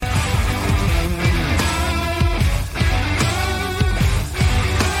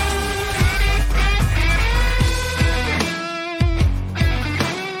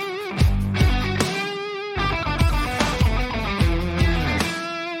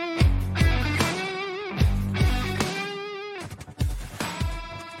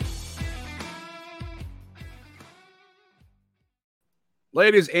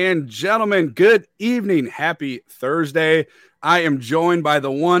Ladies and gentlemen, good evening. Happy Thursday. I am joined by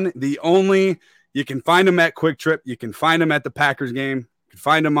the one, the only. You can find him at Quick Trip. You can find him at the Packers game. You can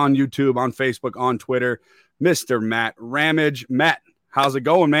find him on YouTube, on Facebook, on Twitter. Mr. Matt Ramage. Matt, how's it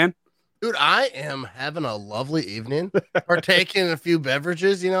going, man? Dude, I am having a lovely evening. Partaking in a few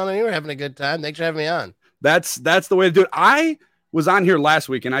beverages, you know what I mean? We're having a good time. Thanks for having me on. That's the way to do it. I was on here last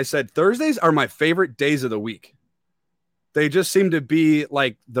week, and I said Thursdays are my favorite days of the week. They just seem to be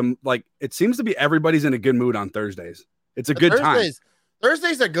it seems to be everybody's in a good mood on Thursdays. It's a good time.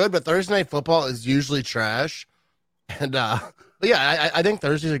 Thursdays are good, but Thursday night football is usually trash. And but yeah, I think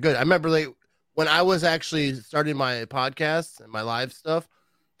Thursdays are good. I remember when I was actually starting my podcast and my live stuff,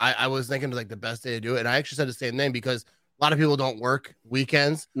 I was thinking the best day to do it. And I actually said the same thing because a lot of people don't work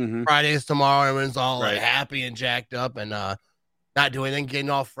weekends. Mm-hmm. Fridays tomorrow, everyone's all happy and jacked up and not doing anything, getting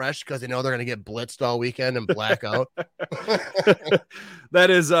all fresh because they know they're going to get blitzed all weekend and black out. That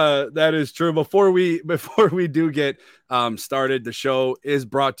is true. Before we do get started, the show is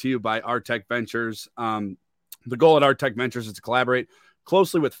brought to you by Artec Ventures. The goal at Artec Ventures is to collaborate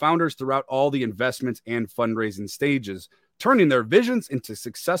closely with founders throughout all the investments and fundraising stages, turning their visions into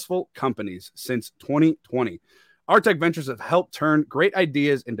successful companies since 2020. Artec Ventures have helped turn great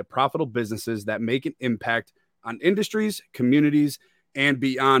ideas into profitable businesses that make an impact on industries, communities, and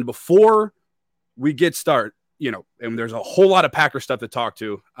beyond. Before we get started, and there's a whole lot of Packer stuff to talk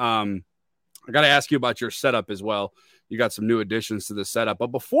to. I got to ask you about your setup as well. You got some new additions to the setup. But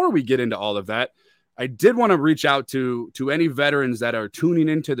before we get into all of that, I did want to reach out to any veterans that are tuning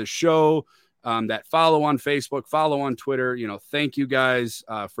into the show, that follow on Facebook, follow on Twitter. Thank you guys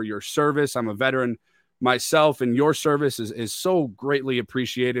for your service. I'm a veteran myself, and your service is so greatly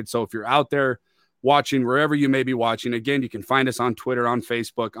appreciated. So if you're out there watching, wherever you may be watching, again, you can find us on Twitter, on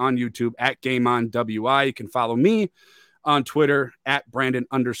Facebook, on YouTube at GameOnWI. You can follow me on Twitter at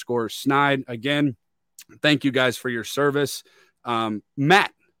Brandon_Snide. Again, thank you guys for your service.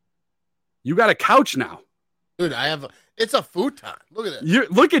 Matt, you got a couch now. Dude, it's a futon. Look at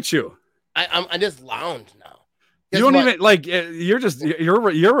it. Look at you. I just lounge now. You don't even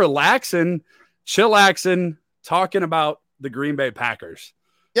you're relaxing, chillaxing, talking about the Green Bay Packers.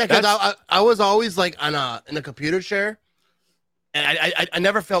 Yeah, because I was always in a computer chair, and I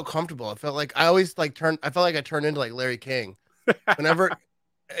never felt comfortable. I felt like I always I felt like I turned into Larry King. Whenever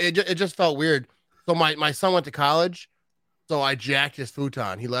it just felt weird. So my son went to college, so I jacked his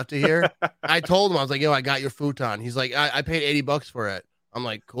futon. He left it here. I told him, I was like, "Yo, I got your futon." He's like, "I paid $80 for it." I'm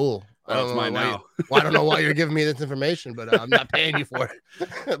like, "Cool." I don't know why you're giving me this information, but I'm not paying you for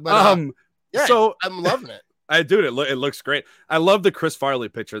it. But so I'm loving it. It looks great. I love the Chris Farley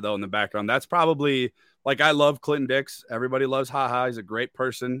picture though in the background. That's probably I love Clinton Dix. Everybody loves HaHa. He's a great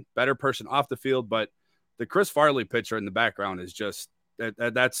person, better person off the field. But the Chris Farley picture in the background is just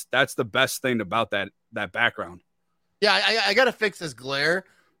that's the best thing about that background. Yeah, I gotta fix this glare.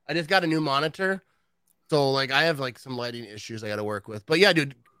 I just got a new monitor, so I have some lighting issues I gotta work with. But yeah,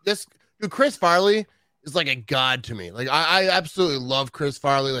 dude, Chris Farley is a god to me. I absolutely love Chris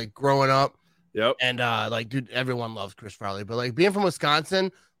Farley. Growing up. Yep. And dude, everyone loves Chris Farley, but being from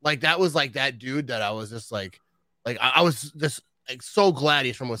Wisconsin, that was that dude that I was just I was just so glad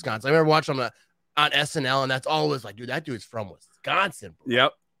he's from Wisconsin. I remember watching him on SNL, and that's always dude, that dude's from Wisconsin. Bro.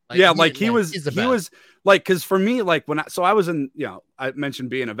 Yep. He was because for me, I was in, I mentioned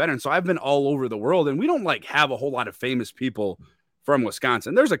being a veteran, so I've been all over the world, and we don't have a whole lot of famous people from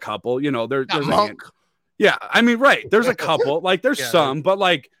Wisconsin. There's a couple, there's Monk. Yeah, I mean, right. There's a couple, there's some, but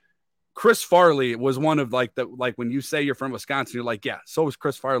Chris Farley was one of when you say you're from Wisconsin, you're yeah, so was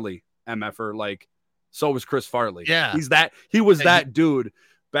Chris Farley, MFer, so was Chris Farley. Yeah. He was that dude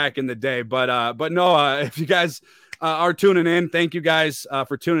back in the day. But no, if you guys are tuning in, thank you guys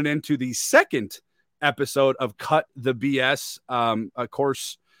for tuning in to the second episode of Cut the BS. Of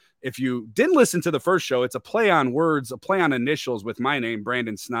course, if you didn't listen to the first show, it's a play on words, a play on initials with my name,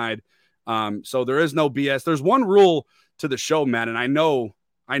 Brandon Snide. So there is no BS. There's one rule to the show, man, and I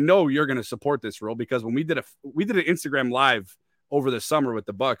know you're going to support this rule because when we did an Instagram live over the summer with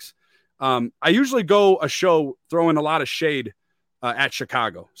the Bucks, I usually go a show throwing a lot of shade at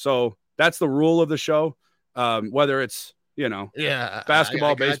Chicago. So that's the rule of the show. Whether it's,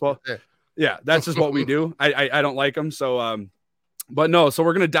 basketball, baseball. Yeah, that's just what we do. I don't like them. So, but no, so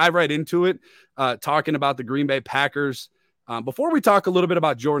we're going to dive right into it, talking about the Green Bay Packers. Before we talk a little bit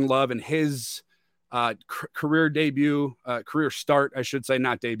about Jordan Love and his career start, I should say,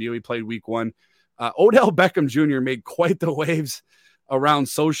 not debut. He played week 1. Odell Beckham Jr. made quite the waves around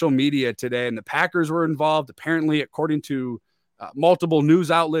social media today, and the Packers were involved. Apparently, according to multiple news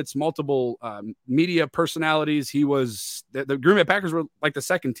outlets, multiple media personalities. He was the Green Bay Packers were like the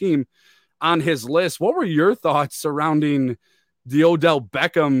second team on his list. What were your thoughts surrounding the Odell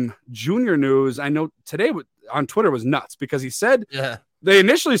Beckham Jr. news? I know today on Twitter was nuts because he said they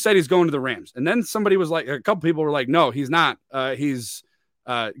initially said he's going to the Rams, and then somebody was like, a couple people were like, no, he's not. He's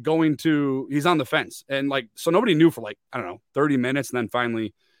on the fence, and like so nobody knew for like I don't know 30 minutes, and then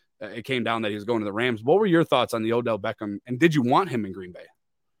finally. It came down that he was going to the Rams. What were your thoughts on the Odell Beckham, and did you want him in Green Bay?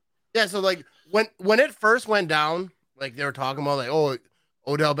 Yeah, so like when it first went down, like they were talking about like, oh,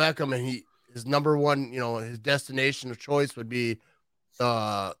 Odell Beckham and his number one, his destination of choice would be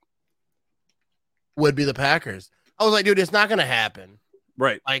the Packers. I was like, dude, it's not gonna happen.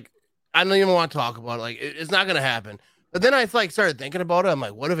 Right. Like, I don't even want to talk about it. Like, it's not gonna happen. But then I like started thinking about it. I'm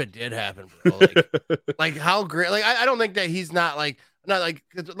like, what if it did happen, bro? Like how great? Like, I don't think that he's not like. Not like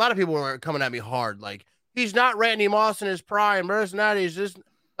because a lot of people are coming at me hard. Like he's not Randy Moss in his prime. He's just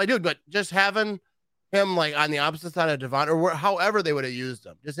like, dude. But just having him like on the opposite side of Devon or however they would have used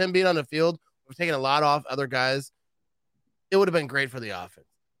him, just him being on the field, we're taking a lot off other guys. It would have been great for the offense.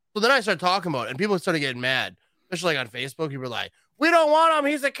 So then I started talking about it, and people started getting mad, especially like on Facebook. People were like, "We don't want him.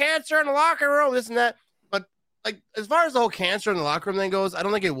 He's a cancer in the locker room. This and that." But like as far as the whole cancer in the locker room thing goes, I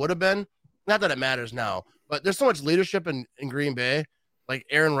don't think it would have been. Not that it matters now. But there's so much leadership in Green Bay, like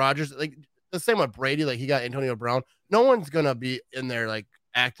Aaron Rodgers, like the same with Brady, like he got Antonio Brown. No one's going to be in there like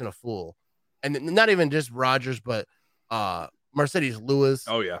acting a fool. And not even just Rodgers, but Mercedes Lewis.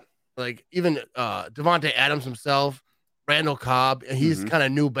 Oh, yeah. Like even Devontae Adams himself, Randall Cobb. And he's kind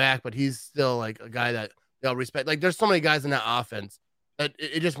of new back, but he's still like a guy that they'll respect. Like there's so many guys in that offense that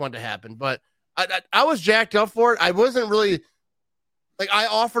it just wanted to happen. But I was jacked up for it. I wasn't really like I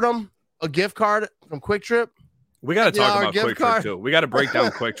offered him a gift card from Quick Trip. We got to talk about Quick Trip too. We got to break down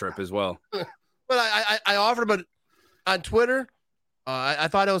Quick Trip as well. But I offered him on Twitter. I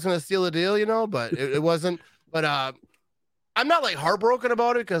thought I was going to steal a deal, but it wasn't. But I'm not like heartbroken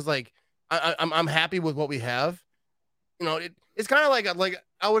about it because like I'm happy with what we have. It's kind of like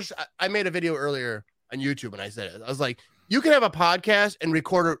I made a video earlier on YouTube and I said it. I was like, you can have a podcast and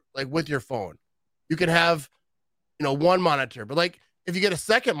record it like with your phone. You can have one monitor, but like. If you get a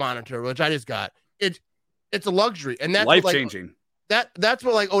second monitor, which I just got, it's a luxury, and that's life changing. That's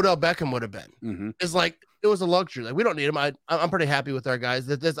what like Odell Beckham would have been. Mm-hmm. It's like it was a luxury. Like we don't need him. I'm pretty happy with our guys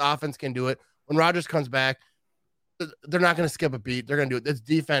that this offense can do it. When Rodgers comes back, they're not going to skip a beat. They're going to do it. This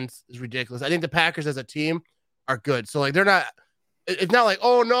defense is ridiculous. I think the Packers as a team are good. So like they're not. It's not like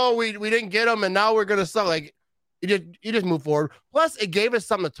oh no we didn't get them and now we're going to suck. Like you just move forward. Plus it gave us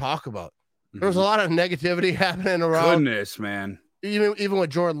something to talk about. There was a lot of negativity happening around. Goodness, man. Even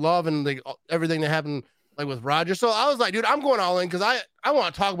with Jordan Love and like everything that happened like with Rodgers. So I was like, dude, I'm going all in because I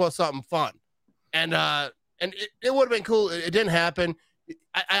want to talk about something fun. And it would have been cool. It didn't happen.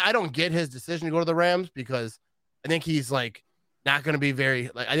 I don't get his decision to go to the Rams because I think he's like not going to be very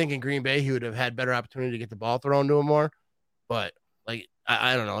like I think in Green Bay he would have had better opportunity to get the ball thrown to him more. But like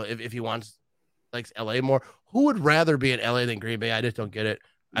I don't know if he wants likes LA more. Who would rather be in LA than Green Bay? I just don't get it.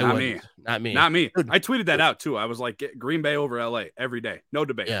 Not me. Dude, I tweeted that out too. I was like, get Green Bay over LA every day. No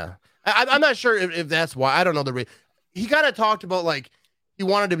debate. Yeah. I'm not sure if that's why. I don't know the reason. He kind of talked about like he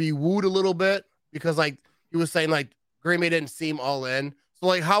wanted to be wooed a little bit because like he was saying like Green Bay didn't seem all in. So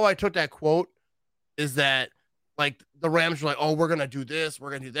like how I took that quote is that like the Rams were like, oh, we're going to do this.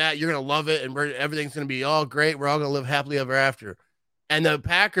 We're going to do that. You're going to love it. And everything's going to be all great. We're all going to live happily ever after. And the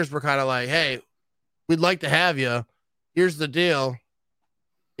Packers were kind of like, hey, we'd like to have you. Here's the deal.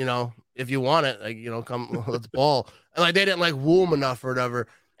 If you want it, like, come, let's ball. And like, they didn't like woo him enough or whatever.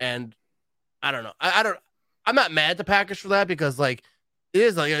 And I don't know. I'm not mad at the Packers for that because like, it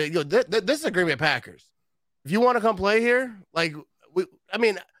is like, this is a Green Bay Packers. If you want to come play here, like,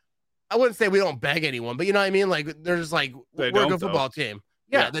 I wouldn't say we don't beg anyone, but you know what I mean? Like, they're just like, we're a good football team.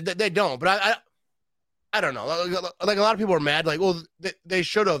 Yeah. They don't, but I don't know. Like a lot of people are mad. Like, well, they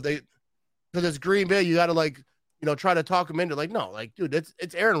should have, because it's Green Bay. You got to like, try to talk him into like, no, like, dude,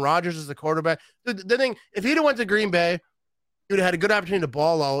 it's Aaron Rodgers as the quarterback. Dude, the thing, if he'd have went to Green Bay, he would have had a good opportunity to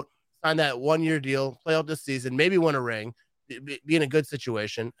ball out, sign that 1-year deal, play out this season, maybe win a ring, be in a good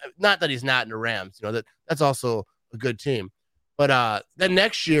situation. Not that he's not in the Rams, that's also a good team. But then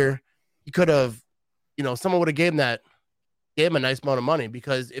next year, he could have, someone would have gave him a nice amount of money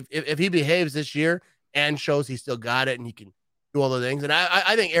because if he behaves this year and shows he still got it and he can do all the things, and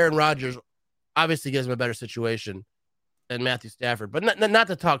I think Aaron Rodgers obviously gives him a better situation than Matthew Stafford, but not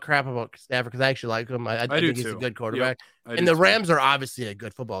to talk crap about Stafford because I actually like him. I think he's a good quarterback, and the Rams are obviously a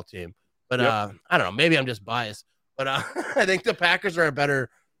good football team. But I don't know, maybe I'm just biased, but I think the Packers are a better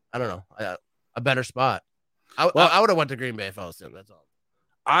spot. I would have went to Green Bay if I was him. That's all.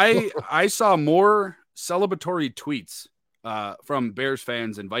 I saw more celebratory tweets from Bears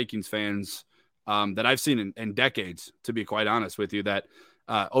fans and Vikings fans that I've seen in decades, to be quite honest with you, that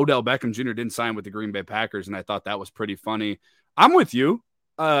Odell Beckham Jr. didn't sign with the Green Bay Packers, and I thought that was pretty funny. I'm with you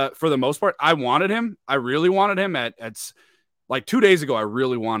for the most part. I wanted him. I really wanted him at like 2 days ago. I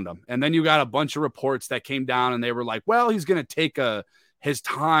really wanted him. And then you got a bunch of reports that came down, and they were like, well, he's going to take his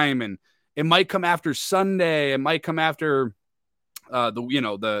time, and it might come after Sunday. It might come after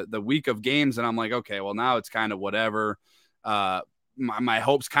the week of games. And I'm like, okay, well, now it's kind of whatever. My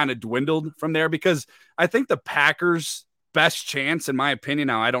hopes kind of dwindled from there, because I think the Packers' best chance, in my opinion,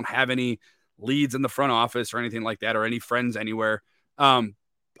 now I don't have any leads in the front office or anything like that, or any friends anywhere.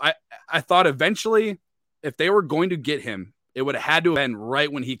 I thought eventually, if they were going to get him, it would have had to have been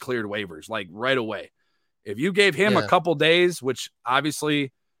right when he cleared waivers, like right away. If you gave him a couple days, which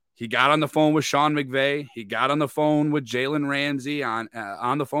obviously he got on the phone with Sean McVay, he got on the phone with Jalen Ramsey, on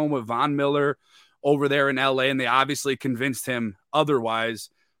the phone with Von Miller over there in LA, and they obviously convinced him otherwise.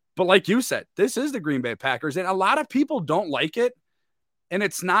 But like you said, this is the Green Bay Packers, and a lot of people don't like it. And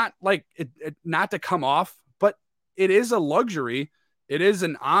it's not like it not to come off, but it is a luxury. It is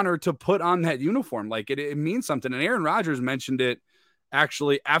an honor to put on that uniform. Like it means something. And Aaron Rodgers mentioned it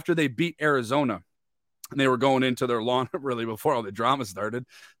actually after they beat Arizona. And they were going into their lawn, really before all the drama started.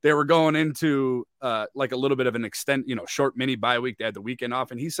 They were going into like a little bit of an short mini bye week. They had the weekend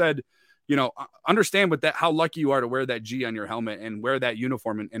off. And he said, understand with that, how lucky you are to wear that G on your helmet and wear that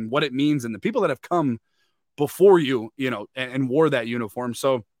uniform and what it means. And the people that have come before you, and wore that uniform.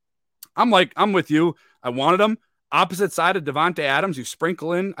 So I'm with you. I wanted them. Opposite side of Davante Adams, you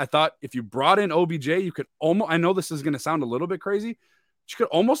sprinkle in. I thought if you brought in OBJ, you could almost, I know this is going to sound a little bit crazy, but you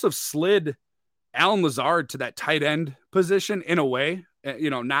could almost have slid Allen Lazard to that tight end position in a way,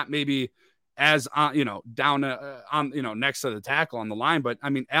 not maybe as, down on, next to the tackle on the line. But I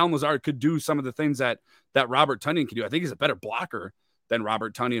mean, Allen Lazard could do some of the things that Robert Tonyan can do. I think he's a better blocker than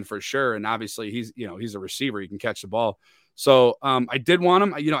Robert Tonyan for sure. And obviously he's a receiver. He can catch the ball. So I did want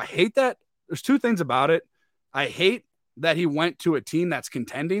him. I hate that. There's two things about it. I hate that he went to a team that's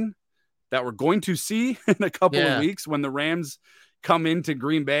contending, that we're going to see in a couple of weeks when the Rams come into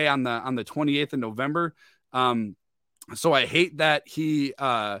Green Bay on the 28th of November. So I hate that he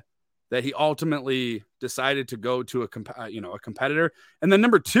ultimately decided to go to a competitor. And then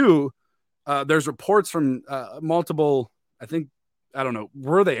number two, there's reports from multiple, I don't know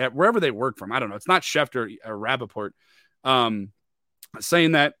where they at, wherever they work from. I don't know. It's not Schefter or Rappaport,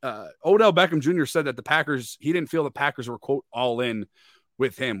 saying that Odell Beckham Jr. said that he didn't feel the Packers were, quote, all in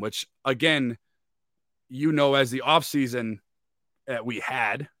with him, which again, as the offseason that we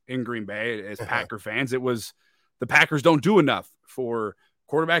had in Green Bay as Packer fans, it was the Packers don't do enough for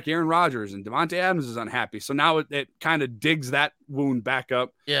quarterback Aaron Rodgers, and Davante Adams is unhappy. So now it kind of digs that wound back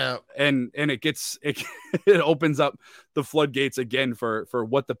up. Yeah. And it opens up the floodgates again for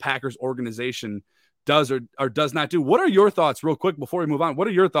what the Packers organization does or does not do. What are your thoughts, real quick, before we move on? What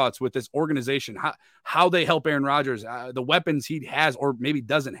are your thoughts with this organization? How they help Aaron Rodgers, the weapons he has or maybe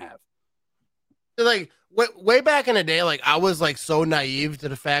doesn't have? Like way back in the day, like I was like so naive to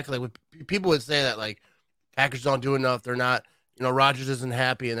the fact, like when people would say that like Packers don't do enough, they're not, Rodgers isn't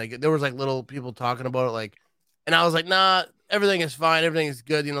happy, and like there was like little people talking about it, like, and I was like, nah, everything is fine, everything is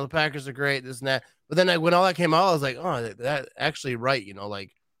good, the Packers are great, this and that. But then when all that came out, I was like, oh, that actually right,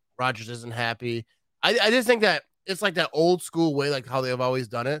 like Rodgers isn't happy. I just think that it's like that old school way, like how they have always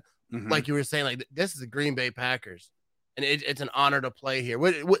done it. Mm-hmm. Like you were saying, like this is the Green Bay Packers, and it's an honor to play here,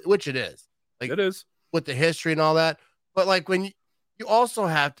 which it is. Like it is with the history and all that. But like when you also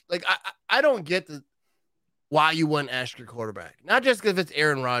have to, like I don't get why you wouldn't ask your quarterback. Not just because it's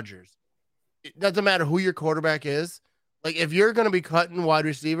Aaron Rodgers. It doesn't matter who your quarterback is. Like if you're going to be cutting wide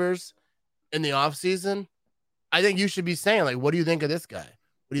receivers in the offseason, I think you should be saying, like, what do you think of this guy?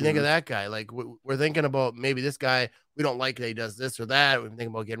 What do you think of that guy? Like we're thinking about maybe this guy, we don't like that he does this or that. We're thinking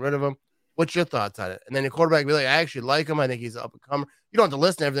about getting rid of him. What's your thoughts on it? And then the quarterback be like, I actually like him. I think he's an up and comer. You don't have to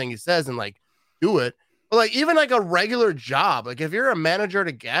listen to everything he says and like do it. But like even like a regular job, like if you're a manager at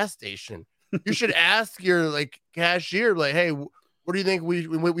a gas station, you should ask your like cashier, like, hey, what do you think we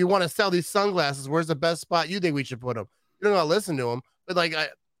want to sell these sunglasses? Where's the best spot you think we should put them? You don't got to listen to them. But like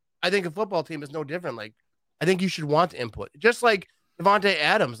I think a football team is no different. Like I think you should want input. Just like Davante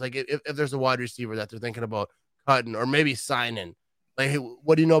Adams, like if there's a wide receiver that they're thinking about cutting or maybe signing, like, hey,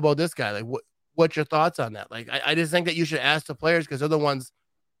 what do you know about this guy? Like what's your thoughts on that? Like I just think that you should ask the players because they're the ones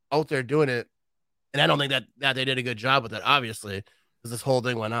out there doing it. And I don't think that they did a good job with that, obviously, because this whole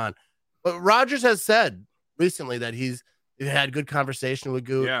thing went on. But Rodgers has said recently that he's had good conversation with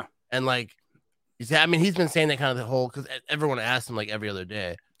Goot. Yeah. And like, he's been saying that kind of the whole, because everyone asks him like every other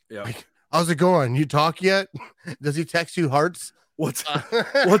day. Yeah. Like, how's it going? You talk yet? Does he text you hearts? What's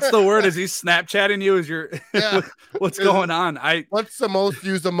the word? Is he Snapchatting you? Is your Yeah. what's going on? What's the most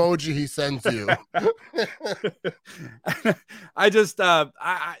used emoji he sends you? I just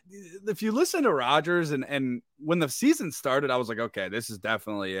if you listen to Rodgers and when the season started, I was like, okay, this is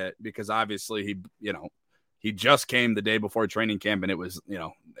definitely it, because obviously he just came the day before training camp and it was,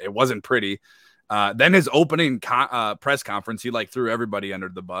 it wasn't pretty. Then his opening press conference, he like threw everybody under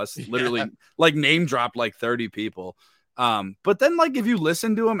the bus, literally like name dropped like 30 people. But then like if you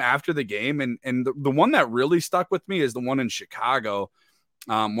listen to him after the game, and the one that really stuck with me is the one in Chicago.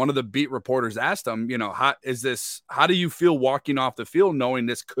 One of the beat reporters asked him, how do you feel walking off the field knowing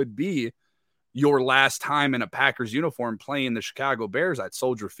this could be your last time in a Packers uniform playing the Chicago Bears at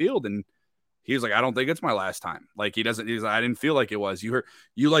Soldier Field? And he was like, I don't think it's my last time. Like he's like, I didn't feel like it was.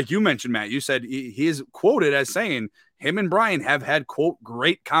 Like you mentioned, Matt, you said he is quoted as saying him and Brian have had, quote,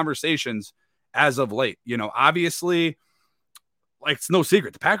 great conversations as of late. Obviously, like it's no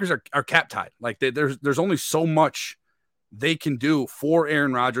secret, the Packers are cap tied. Like there's only so much they can do for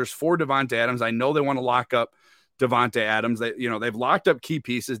Aaron Rodgers, for Davante Adams. I know they want to lock up Davante Adams. They've locked up key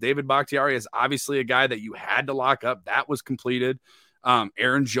pieces. David Bakhtiari is obviously a guy that you had to lock up. That was completed.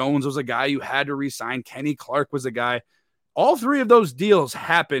 Aaron Jones was a guy you had to re-sign. Kenny Clark was a guy. All three of those deals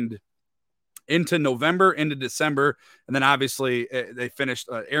happened into November, into December, and then obviously they finished.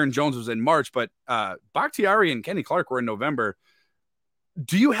 Aaron Jones was in March, but Bakhtiari and Kenny Clark were in November.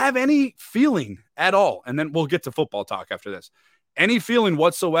 Do you have any feeling at all? And then we'll get to football talk after this. Any feeling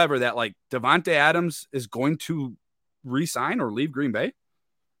whatsoever that like Davante Adams is going to re-sign or leave Green Bay?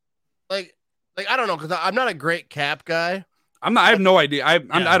 Like I don't know, because I'm not a great cap guy. I have no idea. I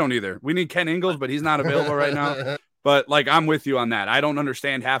don't either. We need Ken Ingalls, but he's not available right now. But like, I'm with you on that. I don't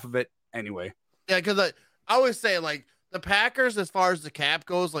understand half of it anyway. Yeah, because I always say like the Packers, as far as the cap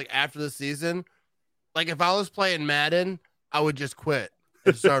goes, like after the season, like if I was playing Madden, I would just quit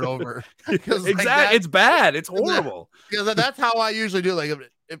and start over. Exactly, it's bad. It's horrible. Because that's how I usually do. Like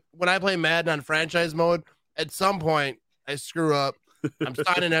when I play Madden on franchise mode, at some point I screw up. I'm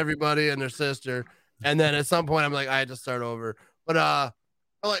signing everybody and their sister, and then at some point I'm like, I had to start over. But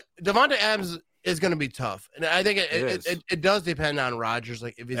like Davante Adams is going to be tough, and I think it does depend on Rodgers.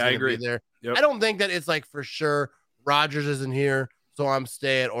 Like if he's going to be there, I don't think that it's like for sure Rodgers isn't here, so I'm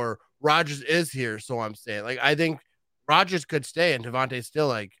staying, or Rodgers is here, so I'm staying. Like I think Rodgers could stay, and Davante's still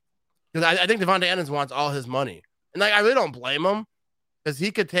like, because I think Davante Adams wants all his money, and like I really don't blame him, because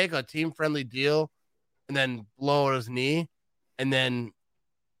he could take a team friendly deal and then blow out his knee, and then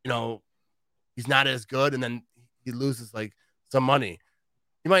he's not as good, and then he loses like some money.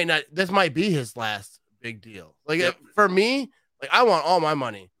 He might not. This might be his last big deal. Like for me, like I want all my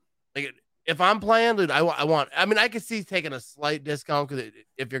money. Like if I'm playing, dude, I want. I mean, I could see taking a slight discount because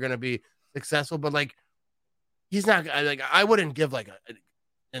if you're gonna be successful, but like he's not. Like I wouldn't give like an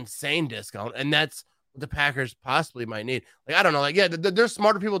insane discount, and that's what the Packers possibly might need. Like I don't know. Like there's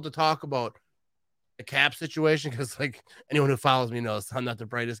smarter people to talk about the cap situation, because like anyone who follows me knows I'm not the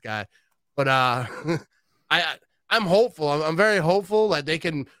brightest guy, but I'm hopeful. I'm very hopeful that they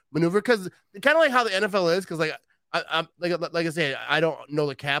can maneuver, because kind of like how the NFL is. Because like I'm like I say, I don't know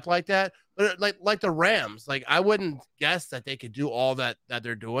the cap like that, but like the Rams, like I wouldn't guess that they could do all that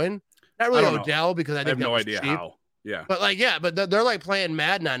they're doing. Not really Odell, because I think I have no idea cheap. How. Yeah, but they're like playing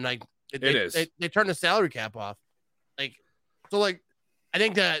Madden on like they turn the salary cap off. Like so, like I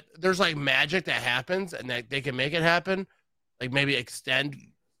think that there's like magic that happens, and that they can make it happen. Like maybe extend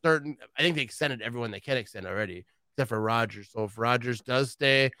certain. I think they extended everyone they can extend already, except for Rodgers. So if Rodgers does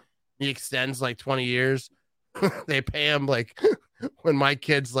stay, he extends like 20 years. They pay him like when my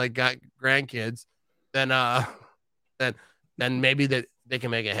kids like got grandkids, then maybe that they can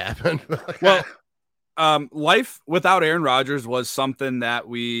make it happen. Well, life without Aaron Rodgers was something that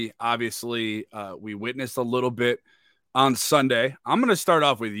we obviously we witnessed a little bit on Sunday. I'm going to start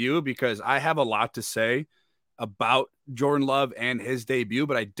off with you because I have a lot to say about Jordan Love and his debut,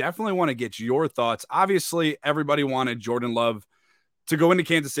 but I definitely want to get your thoughts. Obviously, everybody wanted Jordan Love to go into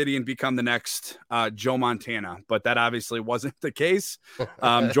Kansas City and become the next Joe Montana, but that obviously wasn't the case.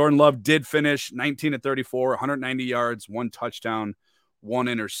 Jordan Love did finish 19-34, 190 yards, 1 touchdown, 1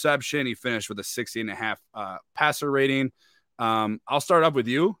 interception. He finished with a 60.5 passer rating. I'll start up with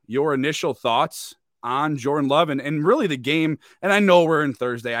you. Your initial thoughts on Jordan Love and really the game. And I know we're in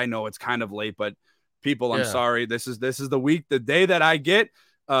Thursday. I know it's kind of late, but people, I'm sorry. This is the day that I get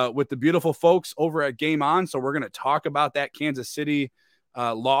with the beautiful folks over at Game On. So we're going to talk about that Kansas City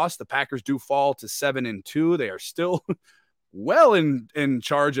loss. The Packers do fall to 7-2. They are still well in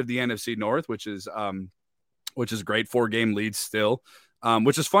charge of the NFC North, which is great. 4-game leads still,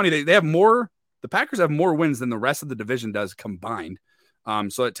 which is funny. They have more. The Packers have more wins than the rest of the division does combined.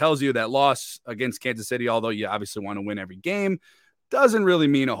 So it tells you that loss against Kansas City, although you obviously want to win every game, doesn't really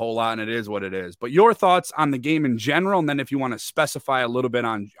mean a whole lot, and it is what it is. But your thoughts on the game in general, and then if you want to specify a little bit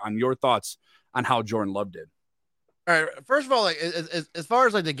on your thoughts on how Jordan Love did. All right. First of all, like as far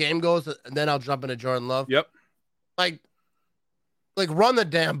as like the game goes, and then I'll jump into Jordan Love. Yep. Like run the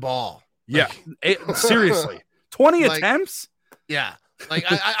damn ball. Yeah. Seriously. 20 attempts? Yeah. Like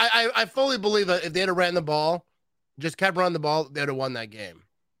I fully believe that if they had ran the ball, just kept running the ball, they'd have won that game.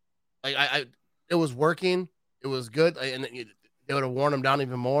 Like it was working. It was good. And they would have worn them down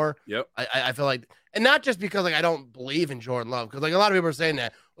even more. Yep. I feel like, and not just because like I don't believe in Jordan Love, because like a lot of people are saying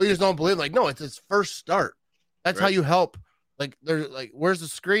that, well, you just don't believe. Like, no, it's his first start. That's how you help. Like, there's like, where's the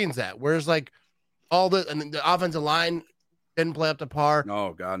screens at? Where's like all the, and the offensive line didn't play up to par.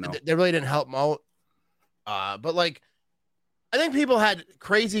 Oh God, no. They really didn't help him out. But like, I think people had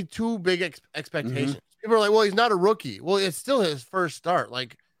crazy too big expectations. People are like, well, he's not a rookie. Well, it's still his first start.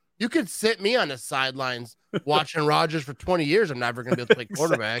 Like, you could sit me on the sidelines watching Rodgers for 20 years. I'm never going to be able to play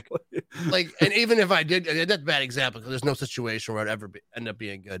quarterback. Exactly. Like, and even if I did, that's a bad example because there's no situation where I'd ever end up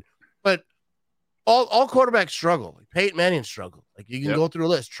being good. But all quarterbacks struggle. Like Peyton Manning struggled. Like, you can go through a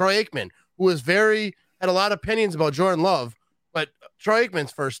list. Troy Aikman, who was had a lot of opinions about Jordan Love, but Troy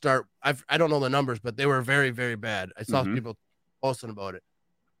Aikman's first start, I don't know the numbers, but they were very, very bad. I saw people posting about it.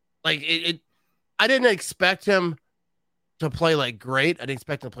 Like, I didn't expect him to play like great. I didn't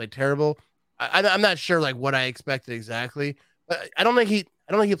expect him to play terrible. I'm not sure like what I expected exactly, but I don't think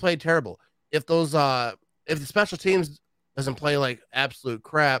he played terrible. If the special teams doesn't play like absolute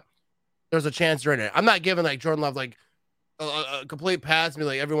crap, there's a chance they're in it. I'm not giving like Jordan Love like a complete pass. Me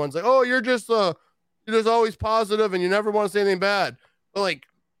like everyone's like, oh, you're just always positive and you never want to say anything bad. But like,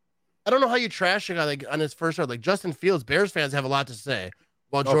 I don't know how you trash a guy like on his first start. Like Justin Fields, Bears fans have a lot to say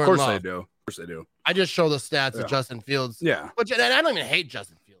about Jordan Love. Of course they do. I just show the stats of Justin Fields. Yeah. Which, and I don't even hate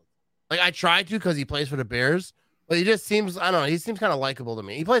Justin Fields. Like, I try to because he plays for the Bears, but he just seems, I don't know, he seems kind of likable to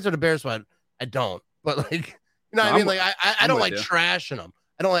me. He plays for the Bears, but I don't. But, like, you know what I mean? Like, I don't like trashing them.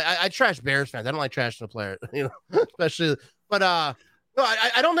 I trash Bears fans. I don't like trashing a player, you know, especially. But, no,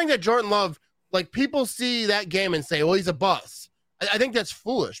 I don't think that Jordan Love, like, people see that game and say, well, he's a bust. I think that's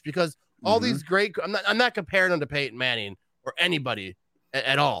foolish because all these great, I'm not comparing him to Peyton Manning or anybody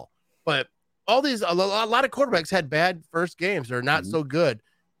at all, but all these, a lot of quarterbacks had bad first games. They're not so good.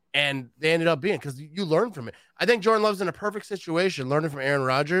 And they ended up being, because you learn from it. I think Jordan Love's in a perfect situation, learning from Aaron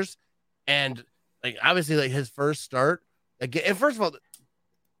Rodgers. And like, obviously like his first start again. And first of all,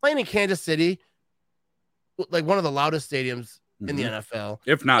 playing in Kansas City, like one of the loudest stadiums in the NFL,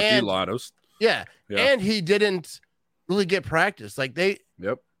 if not the loudest. Yeah. And he didn't really get practice. Like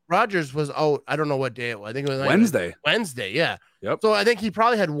Rodgers was out. I don't know what day it was. I think it was Wednesday. Wednesday. Yeah. Yep. So I think he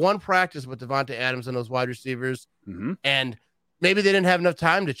probably had one practice with Devontae Adams and those wide receivers. And maybe they didn't have enough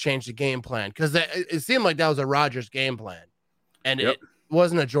time to change the game plan because it seemed like that was a Rodgers game plan and it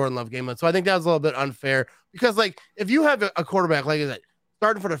wasn't a Jordan Love game plan. So I think that was a little bit unfair because like, if you have a quarterback like that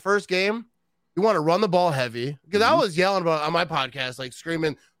starting for the first game, you want to run the ball heavy because I was yelling about on my podcast, like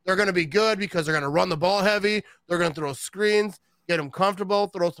screaming, they're going to be good because they're going to run the ball heavy. They're going to throw screens, get them comfortable,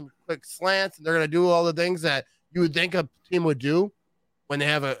 throw some quick slants. And they're going to do all the things that you would think a team would do when they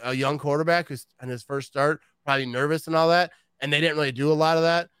have a young quarterback who's on his first start, probably nervous and all that. And they didn't really do a lot of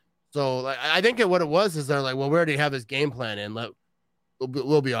that. So like, I think what it was is they're like, well, we already have this game plan in.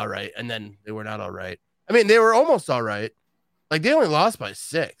 We'll be all right. And then they were not all right. I mean, they were almost all right. Like they only lost by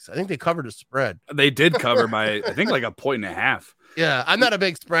 6. I think they covered the spread. They did cover by, I think like 1.5. Yeah. I'm not a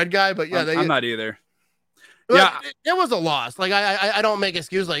big spread guy, but yeah. I'm not either. Yeah. It was a loss. Like I don't make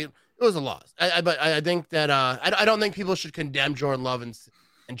excuses. Like it was a loss. But I think that I don't think people should condemn Jordan Love and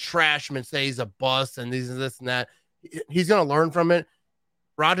trash him and say he's a bust and this and that. He's going to learn from it.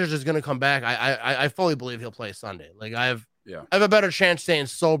 Rodgers is going to come back. I fully believe he'll play Sunday. Like I have a better chance staying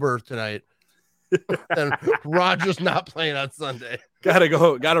sober tonight than Rodgers not playing on Sunday.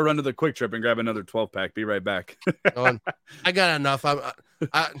 Gotta run to the Quick Trip and grab another 12-pack. Be right back. I got enough. I'm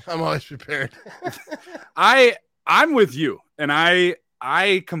always prepared. I'm with you, and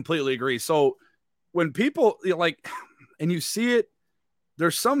I completely agree. So when people like, and you see it,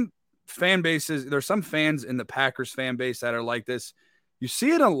 there's some fan bases, there's some fans in the Packers fan base that are like this. You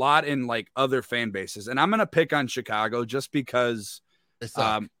see it a lot in like other fan bases, and I'm gonna pick on Chicago just because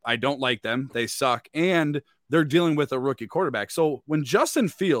I don't like them. They suck, and they're dealing with a rookie quarterback. So when Justin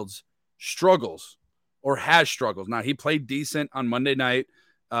Fields struggles or has struggled, now he played decent on Monday night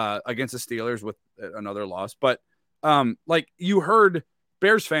against the Steelers with another loss, but Like you heard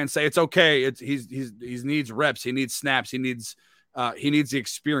Bears fans say it's okay. He needs reps. He needs snaps. He needs the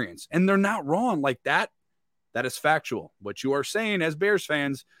experience. And they're not wrong. Like that is factual. What you are saying as Bears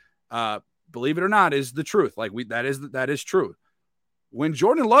fans, believe it or not, is the truth. Like that is true. When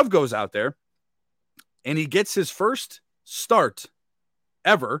Jordan Love goes out there and he gets his first start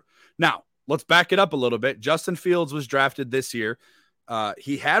ever. Now, let's back it up a little bit. Justin Fields was drafted this year.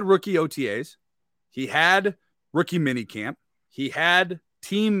 He had rookie OTAs. He had rookie minicamp. He had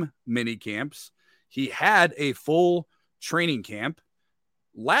team mini camps. He had a full training camp.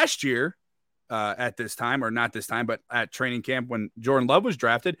 Last year, at this time, or not this time, but at training camp when Jordan Love was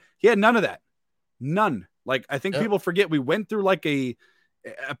drafted, he had none of that. None. Like, I think people forget we went through like a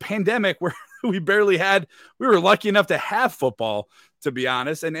pandemic where we were lucky enough to have football, to be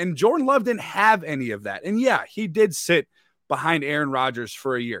honest. And Jordan Love didn't have any of that. And yeah, he did sit behind Aaron Rodgers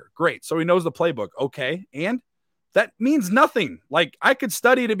for a year. Great. So he knows the playbook. Okay. And that means nothing. Like, I could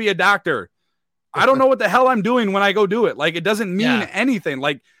study to be a doctor. I don't know what the hell I'm doing when I go do it. Like, it doesn't mean anything.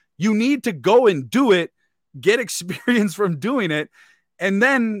 Like, you need to go and do it, get experience from doing it, and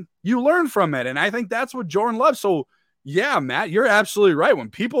then you learn from it. And I think that's what Jordan Love. So yeah, Matt, you're absolutely right. When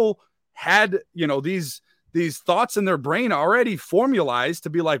people had, these thoughts in their brain already formalized to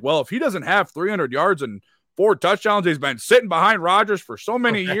be like, well, if he doesn't have 300 yards and 4 touchdowns, he's been sitting behind Rodgers for so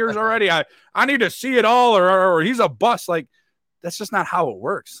many years already. I need to see it all, or he's a bust. Like, that's just not how it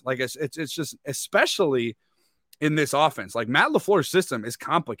works. Like, it's just, especially in this offense, like Matt LaFleur's system is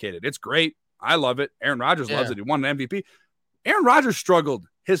complicated. It's great. I love it. Aaron Rodgers loves it. He won an MVP. Aaron Rodgers struggled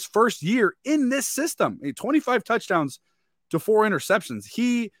his first year in this system. 25 touchdowns to 4 interceptions.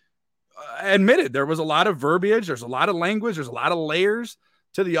 He admitted there was a lot of verbiage. There's a lot of language. There's a lot of layers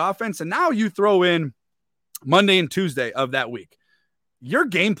to the offense. And now you throw in Monday and Tuesday of that week. You're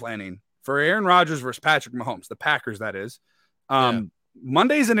game planning for Aaron Rodgers versus Patrick Mahomes, the Packers, that is.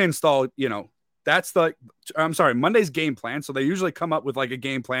 Monday's an install, Monday's game plan. So they usually come up with like a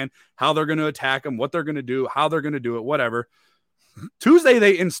game plan, how they're going to attack them, what they're going to do, how they're going to do it, whatever. Tuesday,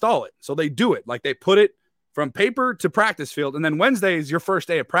 they install it. So they do it. Like, they put it from paper to practice field. And then Wednesday is your first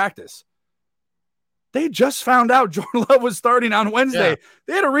day of practice. They just found out Jordan Love was starting on Wednesday. Yeah.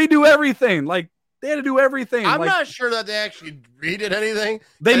 They had to redo everything. Like, they had to do everything. I'm not sure that they actually redid anything.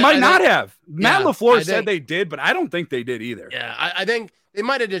 They might not have. Matt LaFleur said they did, but I don't think they did either. Yeah, I think they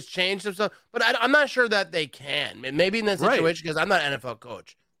might have just changed some stuff, but I'm not sure that they can. Maybe in that situation, because I'm not an NFL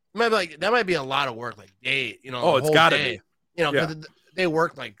coach. That might be a lot of work, like day, it's got to be. Because they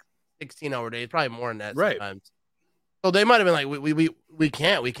work like 16-hour days, probably more than that sometimes. So they might have been like, we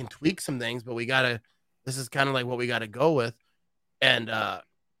can't. We can tweak some things, but this is kind of like what we got to go with. And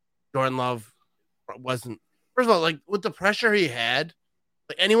Jordan Love wasn't, first of all, like, with the pressure he had,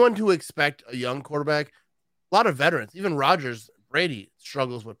 like, anyone to expect a young quarterback, a lot of veterans, even Rodgers, Brady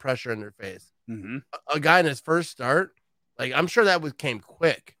struggles with pressure in their face. Mm-hmm. A guy in his first start, like, I'm sure that came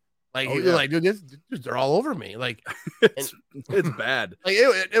quick. Like, he was like, dude, they're all over me. Like, it's bad. Like,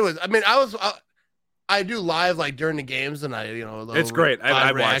 it was. I mean, I do live like during the games, and it's great.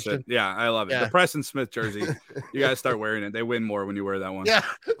 I watched it. Yeah, I love it. Yeah. The Preston Smith jersey, you guys start wearing it. They win more when you wear that one. Yeah,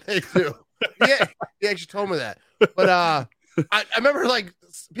 they do. Yeah, he actually told me that. But I remember, like,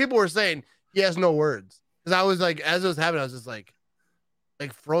 people were saying he has no words, because I was like, as it was happening, I was just like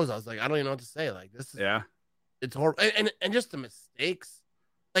froze. I was like, I don't even know what to say. Like, this is it's horrible, and just the mistakes.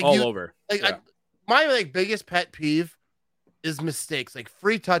 Like, all over. Like, my biggest pet peeve is mistakes, like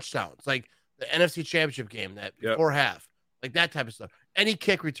free touchdowns, like the NFC Championship game that before half, like that type of stuff. Any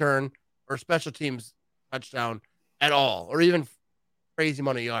kick return or special teams touchdown at all, or even crazy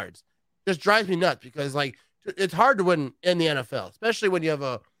amount of yards, just drives me nuts, because like it's hard to win in the NFL, especially when you have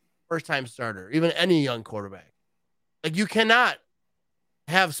a first-time starter, even any young quarterback. Like, you cannot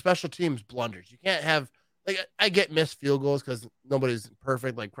have special teams blunders. You can't have. Like, I get missed field goals because nobody's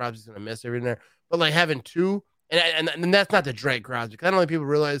perfect. Like, Crosby's going to miss every there. But, like, having 2, and that's not to drag Crosby, because I don't think people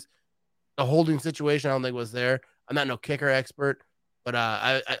realize the holding situation, I don't think, was there. I'm not no kicker expert, but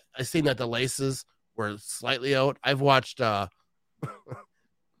I seen that the laces were slightly out. I've watched I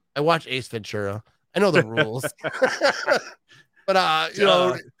watched Ace Ventura. I know the rules. But,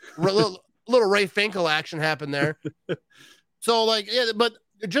 little Ray Finkel action happened there. So, like, but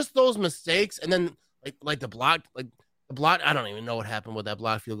just those mistakes, and then like the block, I don't even know what happened with that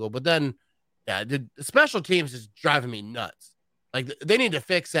block field goal. But then, the special teams is driving me nuts. Like, they need to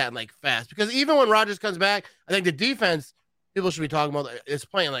fix that, like, fast, because even when Rodgers comes back, I think the defense people should be talking about is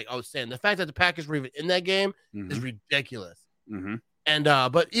playing like outstanding. The fact that the Packers were even in that game is ridiculous. Mm-hmm. And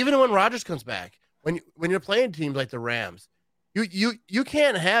but even when Rodgers comes back, when you're playing teams like the Rams, you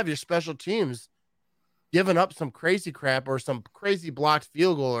can't have your special teams giving up some crazy crap or some crazy blocked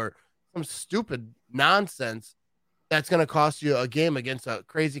field goal or some stupid nonsense that's going to cost you a game against a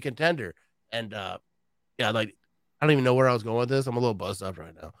crazy contender. And yeah, like I don't even know where I was going with this. I'm a little buzzed up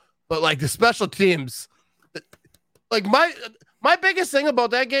right now. But like the special teams, like my biggest thing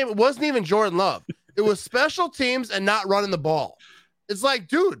about that game, it wasn't even Jordan Love. It was special teams and not running the ball. It's like,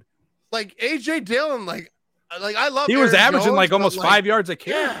 dude, like AJ Dillon, like I love. He was averaging like almost 5 yards a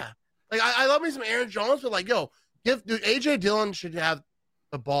carry. Yeah, like I love me some Aaron Jones, but like, yo, dude, AJ Dillon should have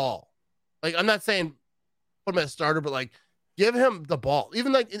the ball. Like I'm not saying put him as a starter, but like give him the ball.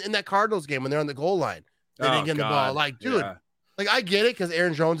 Even like in that Cardinals game when they're on the goal line, they didn't get the ball. Like, dude, like I get it because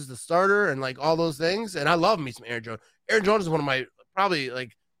Aaron Jones is the starter and like all those things, and I love me some Aaron Jones. Aaron Jones is one of my probably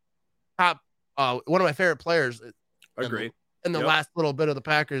like top, one of my favorite players. Agree. In the last little bit of the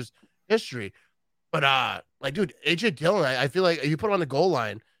Packers history, but like, dude, AJ Dillon, I feel like you put him on the goal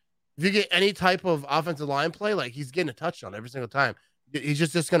line, if you get any type of offensive line play, like he's getting a touchdown every single time. He's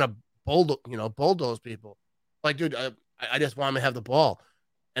just gonna bulldoze people. Like, dude, I just want him to have the ball,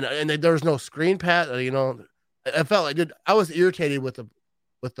 and there was no screen pass. I felt like, dude, I was irritated with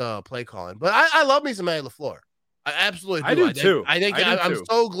the play calling, but I love me some Matt LaFleur. I absolutely do. I do too. I'm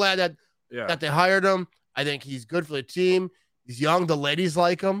so glad that they hired him. I think he's good for the team. He's young. The ladies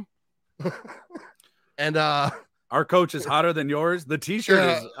like him. And our coach is hotter than yours. The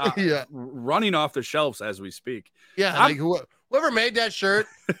t-shirt is running off the shelves as we speak. Yeah, like whoever made that shirt,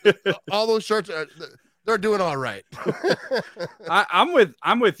 all those shirts they're doing all right. I'm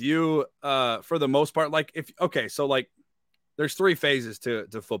with you for the most part. Like so like there's 3 phases to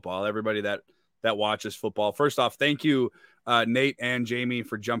football. Everybody that watches football. First off, thank you, Nate and Jamie,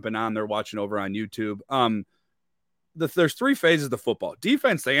 for jumping on. They're watching over on YouTube. There's 3 phases to football.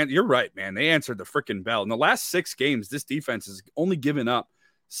 Defense, you're right, man. They answered the freaking bell. In the last 6 games, this defense has only given up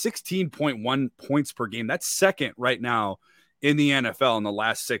 16.1 points per game. That's second right now in the NFL in the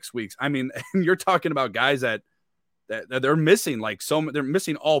last 6 weeks. I mean, you're talking about guys that they're missing, like they're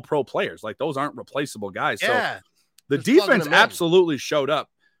missing all pro players. Like those aren't replaceable guys. Yeah. So the defense absolutely showed up.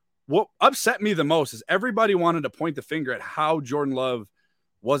 What upset me the most is everybody wanted to point the finger at how Jordan Love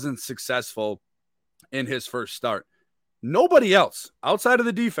wasn't successful in his first start. Nobody else outside of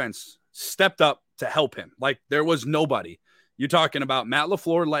the defense stepped up to help him. Like there was nobody. You're talking about Matt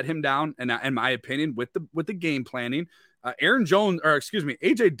LaFleur let him down, and in my opinion, with the game planning,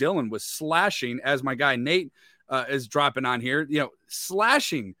 AJ Dillon was slashing, as my guy Nate is dropping on here.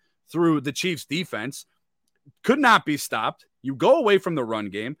 Slashing through the Chiefs defense, could not be stopped. You go away from the run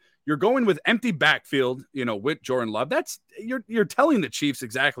game. You're going with empty backfield, with Jordan Love. That's you're telling the Chiefs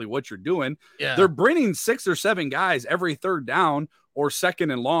exactly what you're doing. Yeah. They're bringing 6 or 7 guys every third down or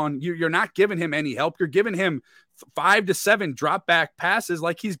second and long. You're not giving him any help. You're giving him 5 to 7 drop back passes.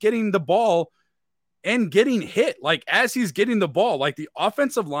 Like he's getting the ball and getting hit. Like as he's getting the ball, like the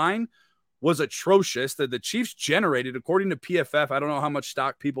offensive line was atrocious that the Chiefs generated, according to PFF. I don't know how much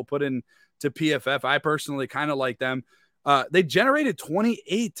stock people put in to PFF. I personally kind of like them. They generated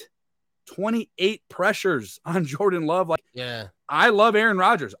 28 pressures on Jordan Love. Like, yeah, I love Aaron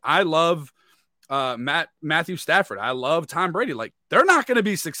Rodgers. I love Matthew Stafford. I love Tom Brady. Like, they're not going to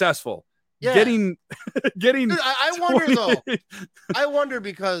be successful getting. Dude, I wonder though. I wonder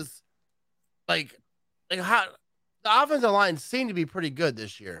because, like how the offensive line seemed to be pretty good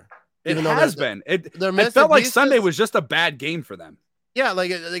this year. It has been. It felt like Sunday was just a bad game for them. Yeah,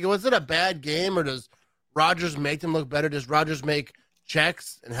 like was it a bad game, or does Rodgers make them look better? Does Rodgers make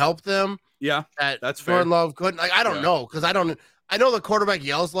checks and help them? Yeah, that's fair. Jordan Love couldn't. Like I don't know because I know the quarterback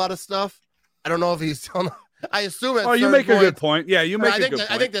yells a lot of stuff. I don't know if he's telling. I assume. You make a good point. Yeah, you make a good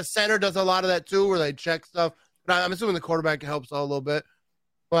point. I think the center does a lot of that too, where they check stuff. But I'm assuming the quarterback helps a little bit.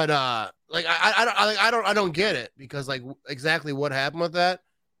 But like I don't get it because like exactly what happened with that.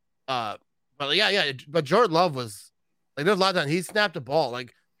 But yeah. But Jordan Love was like there's a lot of time he snapped the ball.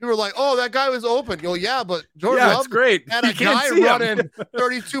 Like you were like, oh, that guy was open. You go, yeah, but Jordan Love great. had a guy running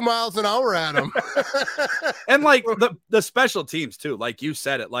 32 miles an hour at him. And like the special teams too, like you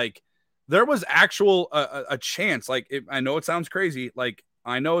said it, like there was actual a chance. Like I know it sounds crazy. Like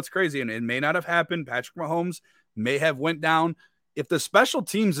I know it's crazy, and it may not have happened. Patrick Mahomes may have went down. If the special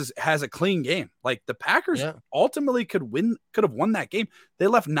teams has a clean game, like the Packers ultimately could have won that game. They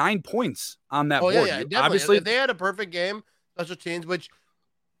left 9 points on that board. Yeah, obviously, if they had a perfect game, special teams, which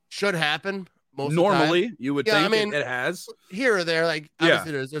should happen normally, you would think. I mean, it has here or there. Like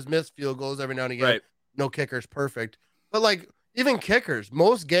obviously, there's missed field goals every now and again. Right. No kicker's perfect, but like even kickers,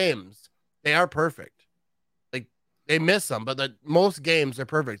 most games they are perfect. Like they miss them, but most games are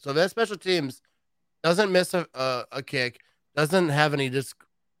perfect. So if that special teams doesn't miss a kick, doesn't have any just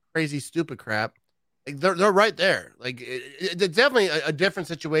crazy stupid crap, Like they're right there. Like it's definitely a different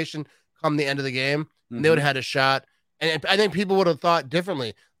situation come the end of the game. And they would have had a shot. And I think people would have thought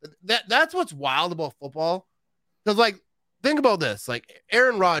differently. That's what's wild about football. Because, like, think about this. Like,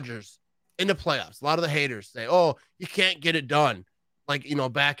 Aaron Rodgers in the playoffs, a lot of the haters say, oh, you can't get it done. Like,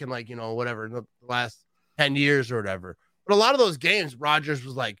 back in, like, whatever, in the last 10 years or whatever. But a lot of those games, Rodgers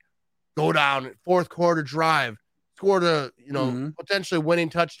was like, go down, fourth quarter drive, scored a, potentially winning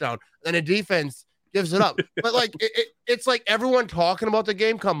touchdown. Then a defense gives it up. But, like, it's like everyone talking about the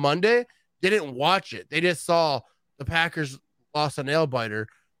game come Monday didn't watch it. They just saw the Packers lost a nail biter.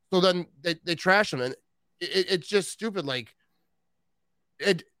 So then they trash them. And it's just stupid. Like,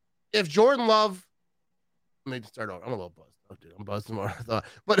 if Jordan Love, let me start out. I'm a little buzzed. Oh, dude, I'm buzzed more than I thought.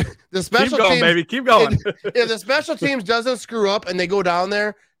 But the special keep going, teams, baby. Keep going. If the special teams doesn't screw up and they go down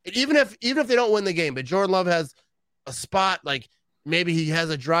there, even if they don't win the game, but Jordan Love has a spot, like maybe he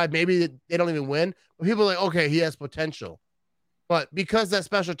has a drive, maybe they don't even win. But people are like, okay, he has potential. But because that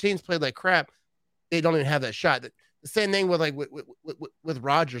special teams played like crap, they don't even have that shot. The same thing with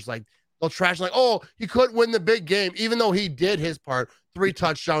Rodgers. Like, they'll trash like, oh, he couldn't win the big game, even though he did his part. 3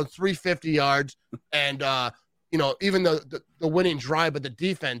 touchdowns, 350 yards, and even the winning drive, but the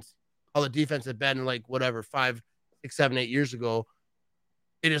defense, how the defense had been like whatever 5, 6, 7, 8 years ago,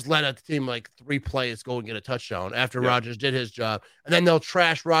 they just let a team like 3 plays go and get a touchdown after Rodgers did his job, and then they'll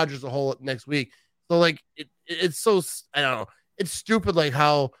trash Rodgers the whole next week. So like it's so, I don't know. It's stupid, like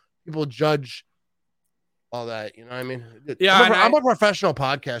how people judge all that. You know what I mean? Yeah, I'm a professional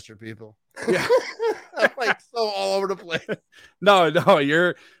podcaster, people. Yeah. I'm like so all over the place. No,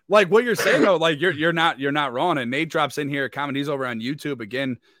 you're like what you're saying though. Like you're not wrong. And Nate drops in here a comment. He's over on YouTube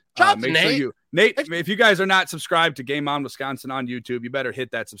again. Make Nate. sure Nate, if you guys are not subscribed to Game On Wisconsin on YouTube, you better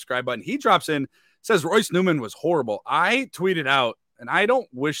hit that subscribe button. He drops in, says Royce Newman was horrible. I tweeted out, and I don't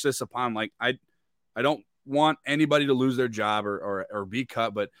wish this upon, like, I don't want anybody to lose their job or be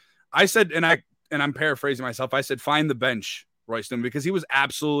cut, but I said, and I'm paraphrasing myself, I said, find the bench, Royce Newman, because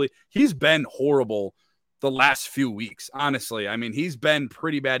he's been horrible the last few weeks. Honestly, I mean, he's been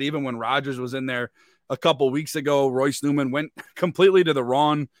pretty bad. Even when Rodgers was in there a couple weeks ago, Royce Newman went completely to the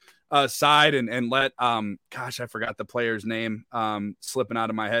wrong side and let, I forgot the player's name, slipping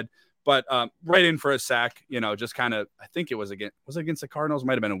out of my head, but right in for a sack, just kind of, I think it was against the Cardinals,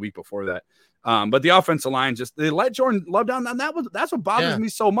 might've been a week before that. But the offensive line they let Jordan Love down. And that's what bothers me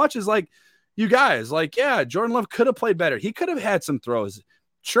so much is like, you guys, like, yeah, Jordan Love could have played better. He could have had some throws.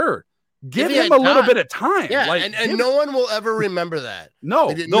 Sure. Give him a little bit of time. Yeah, like, and no one will ever remember that. No,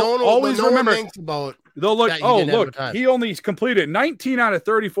 no one always remember. They'll look, look, he only completed 19 out of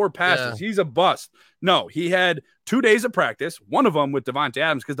 34 passes. Yeah. He's a bust. No, he had 2 days of practice, one of them with Davante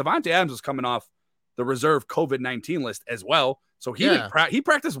Adams, because Davante Adams was coming off the reserve COVID-19 list as well. So he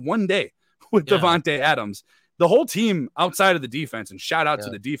practiced 1 day with Davante Adams. The whole team outside of the defense, and shout out to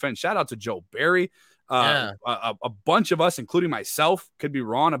the defense, shout out to Joe Barry. A bunch of us, including myself, could be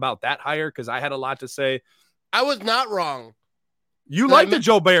wrong about that hire because I had a lot to say. I was not wrong. You like the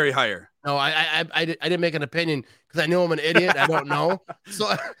Joe Barry hire? No, I didn't make an opinion because I knew I'm an idiot. I don't know.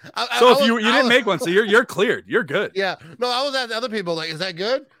 So if you didn't make one, so you're cleared. You're good. Yeah. No, I was asking other people like, is that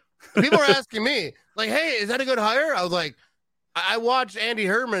good? People are asking me like, hey, is that a good hire? I was like, I watched Andy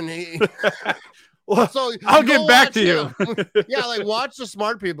Herman. Well, so I'll get back to you. Yeah, like watch the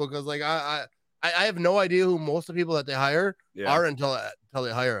smart people because like I have no idea who most of the people that they hire are until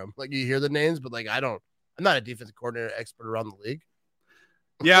they hire them. Like you hear the names, but like I'm not a defensive coordinator expert around the league.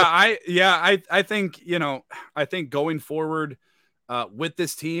 I think, I think going forward with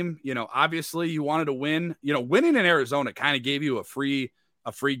this team, obviously you wanted to win, winning in Arizona kind of gave you a free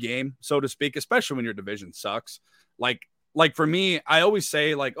game, so to speak, especially when your division sucks. Like for me, I always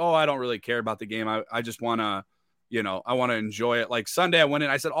say like, oh, I don't really care about the game. I just want to, I want to enjoy it. Like Sunday I went in,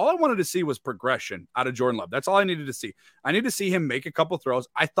 I said, all I wanted to see was progression out of Jordan Love. That's all I needed to see. I need to see him make a couple throws.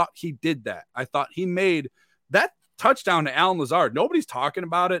 I thought he did that. I thought he made that touchdown to Allen Lazard. Nobody's talking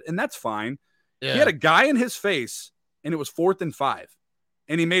about it, and that's fine. Yeah. He had a guy in his face, and it was 4th and 5,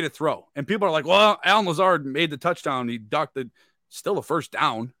 and he made a throw. And people are like, well, Allen Lazard made the touchdown. He ducked it. Still a first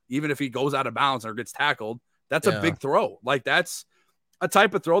down, even if he goes out of bounds or gets tackled. That's a big throw. Like, that's a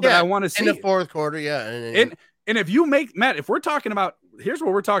type of throw that I want to see. In the fourth quarter, And if you make, Matt, if we're talking about, here's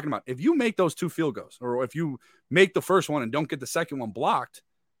what we're talking about. If you make those 2 field goals, or if you make the first one and don't get the second one blocked,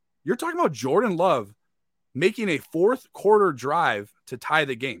 you're talking about Jordan Love making a 4th quarter drive to tie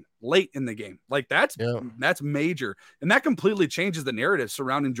the game late in the game. Like that's major. And that completely changes the narrative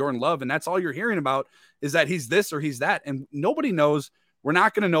surrounding Jordan Love. And that's all you're hearing about is that he's this or he's that. And nobody knows. We're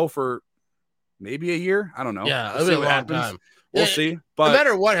not going to know for maybe a year. I don't know. Yeah, it'll be a long time. We'll Yeah, see. no But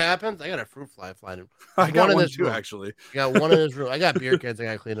matter what happens, I got a fruit fly flying. I got in one this too, room. actually. I got one in this room. I got beer cans I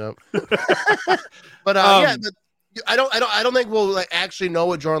got to clean up. But yeah, but I don't think we'll like actually know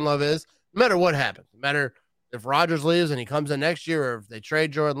what Jordan Love is, no matter what happens. No matter if Rodgers leaves and he comes in next year, or if they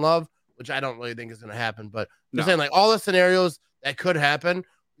trade Jordan Love, which I don't really think is going to happen. But I'm saying, like, all the scenarios that could happen,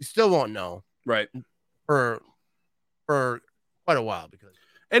 we still won't know, right? For quite a while. Because,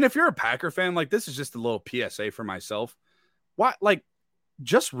 and if you're a Packer fan, like, this is just a little PSA for myself. Why, like,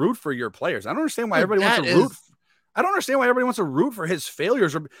 just root for your players. I don't understand why everybody wants to root. I don't understand why everybody wants to root for his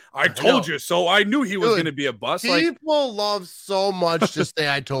failures. Or I told you so. I knew he was going to be a bust. People love so much to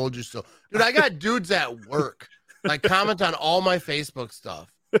say I told you so. Dude, I got dudes at work like comment on all my Facebook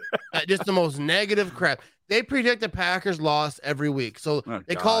stuff. Just the most negative crap. They predict the Packers loss every week. So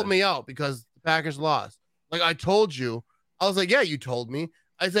they called me out because the Packers lost. Like, I told you. I was like, yeah, you told me.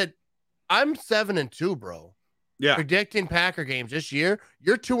 I said, I'm 7-2, bro. Yeah. Predicting Packer games this year,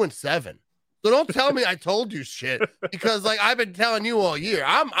 you're 2-7. So don't tell me I told you shit, because like I've been telling you all year,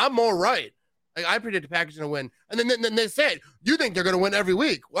 I'm all right. Like, I predict the Packers are gonna win, and then they said you think they're gonna win every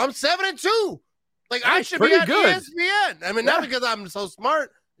week. Well, I'm 7-2. Like, I should be at ESPN. I mean, not because I'm so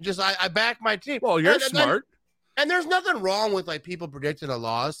smart, just I back my team. Well, you're smart, and there's nothing wrong with like people predicting a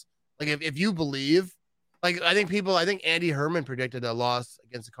loss. Like, if you believe, like, I think Andy Herman predicted a loss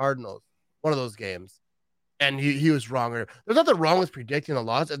against the Cardinals, one of those games. And he was wrong. There's nothing wrong with predicting a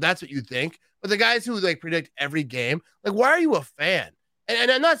loss if that's what you think. But the guys who like predict every game, like, why are you a fan?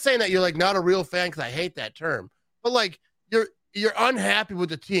 And I'm not saying that you're like not a real fan, because I hate that term. But like, you're unhappy with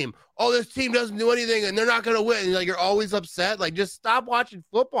the team. Oh, this team doesn't do anything and they're not gonna win. And, like, you're always upset. Like, just stop watching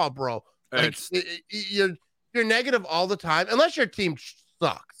football, bro. Like, you're negative all the time, unless your team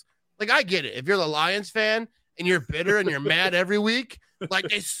sucks. Like, I get it. If you're the Lions fan and you're bitter and you're mad every week, like,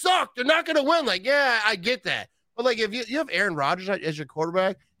 they suck, they're not gonna win. Like, yeah, I get that. But like, if you have Aaron Rodgers as your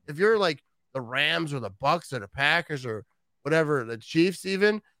quarterback, if you're like the Rams or the Bucks or the Packers or whatever, the Chiefs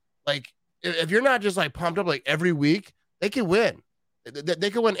even, like, if you're not just like pumped up like every week, they can win. They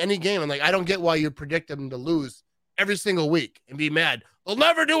can win any game. And like, I don't get why you predict them to lose every single week and be mad. They'll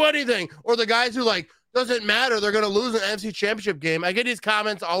never do anything. Or the guys who like, doesn't matter, they're gonna lose an NFC Championship game. I get these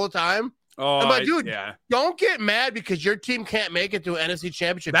comments all the time. Oh, I'm like, dude, don't get mad because your team can't make it to an NFC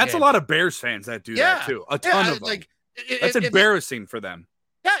Championship game. A lot of Bears fans that do that too. A ton of them. Like, that's embarrassing for them.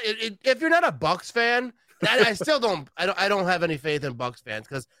 Yeah, if you're not a Bucks fan, I still don't. I don't have any faith in Bucks fans,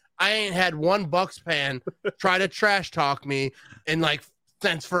 because I ain't had one Bucks fan try to trash talk me in like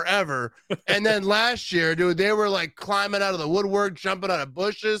since forever. And then last year, dude, they were like climbing out of the woodwork, jumping out of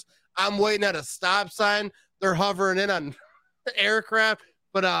bushes. I'm waiting at a stop sign. They're hovering in on aircraft,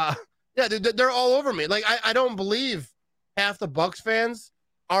 but yeah, they're all over me. Like, I don't believe half the Bucks fans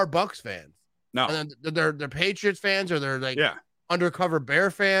are Bucks fans. No, and they're Patriots fans, or they're like undercover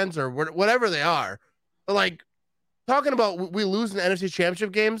Bear fans, or whatever they are. But like, talking about we lose in the NFC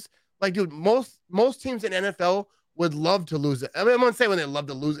Championship games, like, dude, most teams in NFL would love to lose it. I mean, I'm gonna say when they love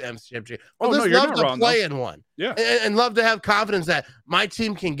to lose the NFC Championship. Well, they love to play in one, and love to have confidence that my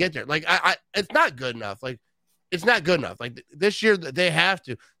team can get there. Like, it's not good enough. Like, it's not good enough. Like, this year, they have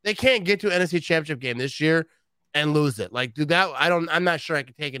to. They can't get to an NFC Championship game this year and lose it. Like, dude, I'm not sure I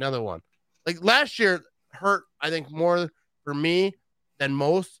could take another one. Like, last year hurt, I think, more for me than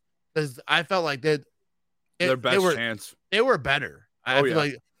most, because I felt like their best chance. They were better. I feel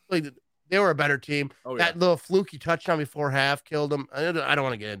like they were a better team. That little fluky touchdown before half killed them. I don't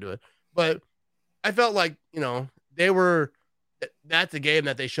want to get into it, but I felt like, that's a game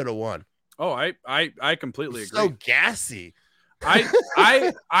that they should have won. Oh, I completely agree. So gassy. I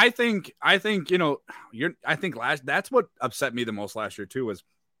think that's what upset me the most last year too, was,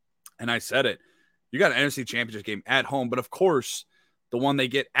 and I said it, you got an NFC Championship game at home, but of course the one they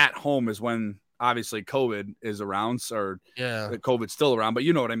get at home is when obviously COVID is around, or COVID's still around, but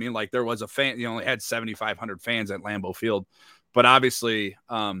you know what I mean? Like, there was a fan, you only had 7,500 fans at Lambeau Field, but obviously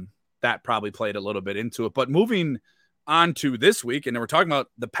that probably played a little bit into it. But moving on to this week, and we're talking about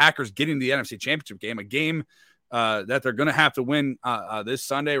the Packers getting the NFC Championship game, a game that they're going to have to win this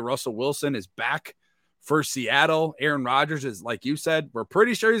Sunday. Russell Wilson is back for Seattle. Aaron Rodgers is, like you said, we're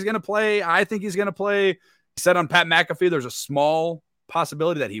pretty sure he's going to play. I think he's going to play. He said on Pat McAfee there's a small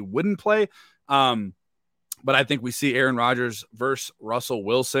possibility that he wouldn't play. But I think we see Aaron Rodgers versus Russell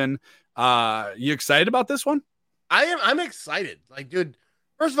Wilson. You excited about this one? I'm excited. Like, dude,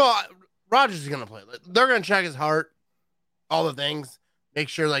 first of all, Rodgers is going to play. They're going to check his heart, all the things, make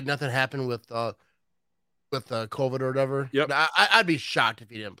sure like nothing happened with COVID or whatever. Yep. I'd be shocked if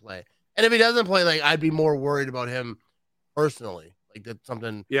he didn't play. And if he doesn't play, like, I'd be more worried about him personally. Like, that's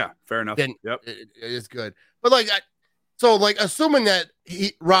something. Yeah, fair enough. Yep. It is good. But like, So, like, assuming that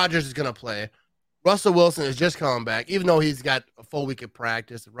Rodgers is going to play, Russell Wilson is just coming back, even though he's got a full week of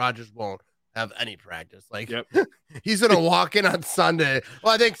practice. Rodgers won't have any practice. Like, Yep. he's going to walk in on Sunday.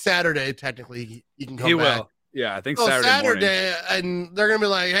 Well, I think Saturday, technically, he can come back. He will. Yeah, I think so Saturday and they're going to be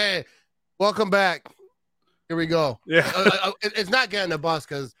like, hey, welcome back. Here we go. Yeah. It's not getting a bus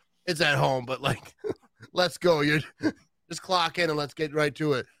because it's at home, but, like, let's go. You just clock in and let's get right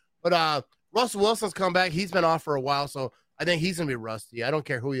to it. But Russell Wilson's come back. He's been off for a while, so I think he's going to be rusty. I don't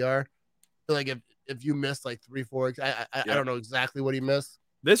care who you are. I feel like if you missed like 3-4 weeks, I don't know exactly what he missed.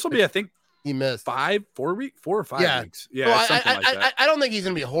 This will be, I think, he missed 4 or 5 weeks. Yeah, so something like that. I don't think he's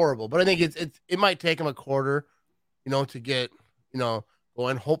gonna be horrible, but I think it might take him a quarter, to get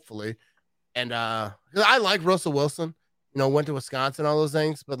going. Hopefully, and I like Russell Wilson. Went to Wisconsin, all those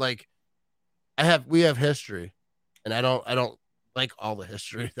things, but like we have history, and I don't like all the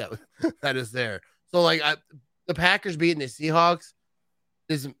history that is there. So like the Packers beating the Seahawks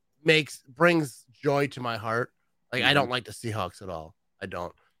brings joy to my heart. Like I don't like the Seahawks at all. I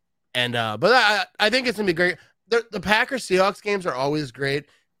don't. And but I think it's gonna be great. The Packers Seahawks games are always great,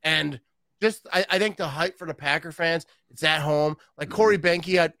 and just I think the hype for the Packer fans, it's at home. Like Corey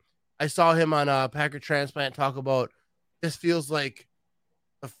Benke, I saw him on Packer Transplant talk about this feels like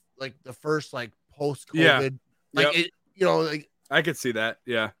the first like post COVID, like I could see that,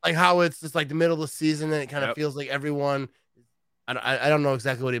 yeah, like how it's just like the middle of the season and it kind of feels like everyone. I don't know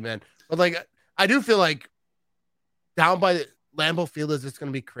exactly what he meant, but like I do feel like down by the Lambeau Field is just going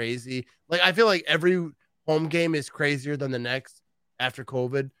to be crazy. Like I feel like every home game is crazier than the next after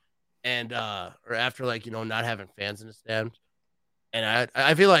COVID, and or after like not having fans in the stand. And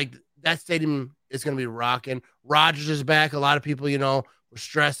I feel like that stadium is going to be rocking. Rodgers is back. A lot of people were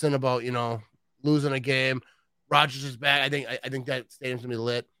stressing about losing a game. Rodgers is back. I think that stadium's going to be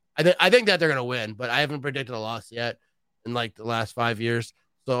lit. I think that they're going to win, but I haven't predicted a loss yet in like the last 5 years.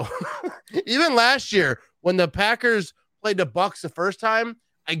 So even last year when the Packers played the Bucs the first time,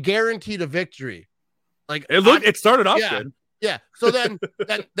 I guaranteed a victory. Like it started off good. Yeah. So then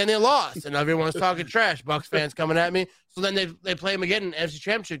they lost, and everyone's talking trash. Bucs fans coming at me. So then they play them again in an NFC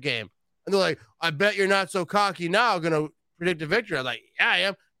Championship game, and they're like, "I bet you're not so cocky now. Gonna predict a victory." I'm like, "Yeah, I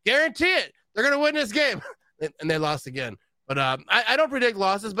am. Guarantee it. They're gonna win this game," and they lost again. But I don't predict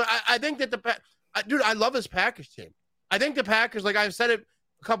losses, but I think that dude, I love this Packers team. I think the Packers, like I've said it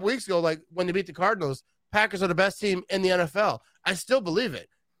a couple weeks ago, like when they beat the Cardinals. Packers are the best team in the NFL. I still believe it.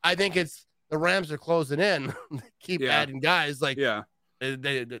 I think it's the Rams are closing in. Keep adding guys. Like they're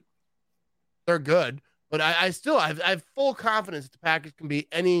good, but I have full confidence that the Packers can beat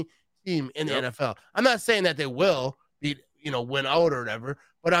any team in the NFL. I'm not saying that they will beat win out or whatever,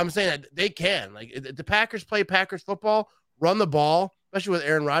 but I'm saying that they can. Like if the Packers play Packers football, run the ball, especially with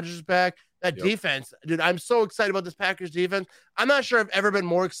Aaron Rodgers back. That defense, dude, I'm so excited about this Packers defense. I'm not sure I've ever been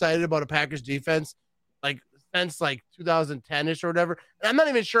more excited about a Packers defense. Like since like 2010-ish or whatever. And I'm not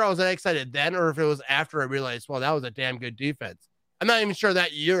even sure I was that excited then or if it was after I realized, well, that was a damn good defense. I'm not even sure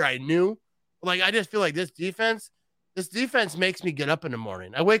that year I knew. Like, I just feel like this defense makes me get up in the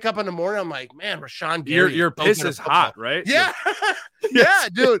morning. I wake up in the morning, I'm like, man, Rashawn Gary. Your piss is hot, right? Yeah. Yeah,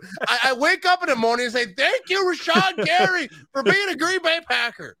 dude. I wake up in the morning and say, thank you, Rashawn Gary, for being a Green Bay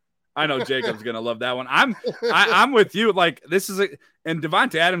Packer. I know Jacob's gonna love that one. I'm with you. Like this is and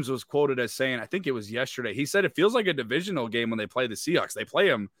Devontae Adams was quoted as saying, I think it was yesterday. He said it feels like a divisional game when they play the Seahawks. They play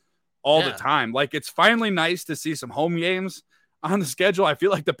them all the time. Like it's finally nice to see some home games on the schedule. I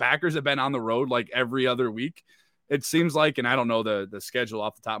feel like the Packers have been on the road like every other week. It seems like, and I don't know the schedule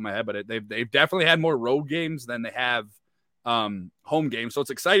off the top of my head, but they've definitely had more road games than they have home games. So it's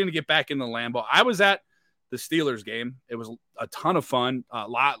exciting to get back in the Lambeau. I was at the Steelers game. It was a ton of fun,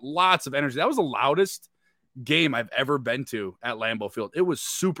 lots of energy. That was the loudest game I've ever been to at Lambeau Field. It was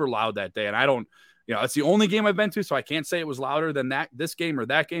super loud that day. And I don't, it's the only game I've been to, so I can't say it was louder than this game or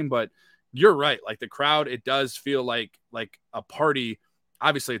that game, but you're right. Like the crowd, it does feel like a party.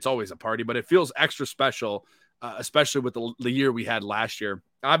 Obviously it's always a party, but it feels extra special, especially with the year we had last year.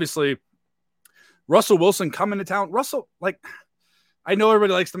 Obviously Russell Wilson coming to town. Russell, like, I know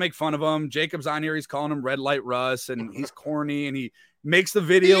everybody likes to make fun of him. Jacob's on here. He's calling him Red Light Russ, and he's corny, and he makes the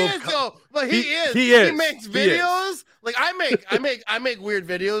video. He is, though. But he is. He makes videos. Like I make weird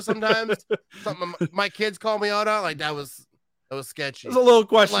videos sometimes. Something my kids call me out on. Like that was sketchy. It was a little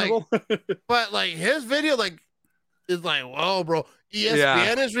questionable. But like his video, like is like, whoa, bro.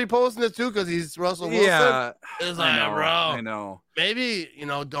 ESPN is reposting it too because he's Russell Wilson. Yeah, it's like, bro. I know. Maybe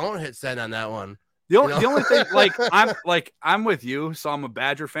don't hit send on that one. The only thing, I'm with you, so I'm a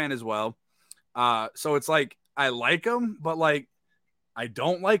Badger fan as well. So it's like I like him, but like I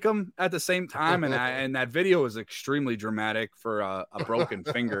don't like them at the same time. And that video is extremely dramatic for a broken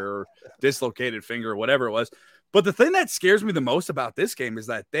finger or dislocated finger or whatever it was. But the thing that scares me the most about this game is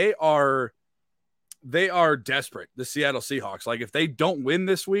that they are desperate, the Seattle Seahawks. Like, if they don't win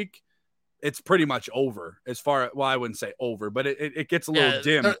this week, it's pretty much over as far, well, I wouldn't say over, but it gets a little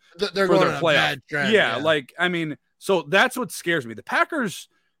dim they're for going their playoff. trend, yeah, like, I mean, so that's what scares me. The Packers,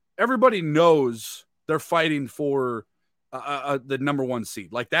 everybody knows they're fighting for the number one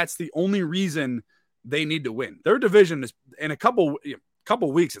seed. Like, that's the only reason they need to win. Their division is in a couple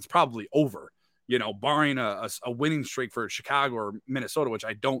weeks, it's probably over, barring a winning streak for Chicago or Minnesota, which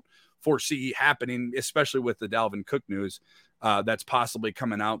I don't foresee happening, especially with the Dalvin Cook news that's possibly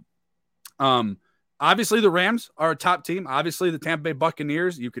coming out. Obviously the Rams are a top team. Obviously the Tampa Bay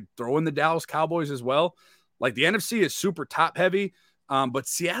Buccaneers, you could throw in the Dallas Cowboys as well. Like, the NFC is super top heavy. But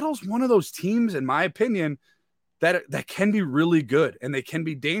Seattle's one of those teams, in my opinion, that can be really good and they can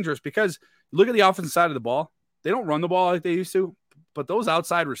be dangerous, because look at the offensive side of the ball. They don't run the ball like they used to, but those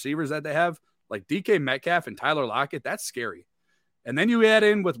outside receivers that they have, like DK Metcalf and Tyler Lockett, that's scary. And then you add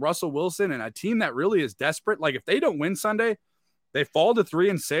in with Russell Wilson and a team that really is desperate. Like, if they don't win Sunday, they fall to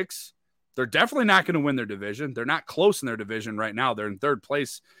 3-6. They're definitely not going to win their division. They're not close in their division right now. They're in third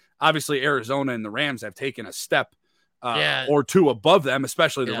place. Obviously, Arizona and the Rams have taken a step or two above them,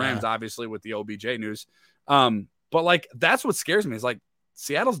 especially the Rams, obviously, with the OBJ news. But like, that's what scares me, is like,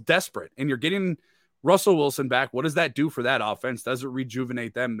 Seattle's desperate and you're getting Russell Wilson back. What does that do for that offense? Does it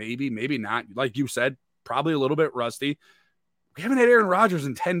rejuvenate them? Maybe not. Like you said, probably a little bit rusty. We haven't had Aaron Rodgers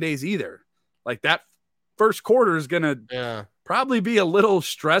in 10 days either. Like, that first quarter is going to probably be a little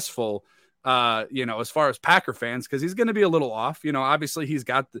stressful, as far as Packer fans, because he's going to be a little off. Obviously he's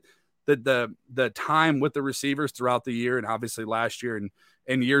got the time with the receivers throughout the year, and obviously last year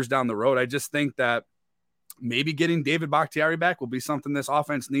and years down the road. I just think that maybe getting David Bakhtiari back will be something this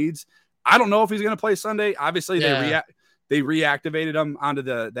offense needs. I don't know if he's going to play Sunday. Obviously they reactivated him onto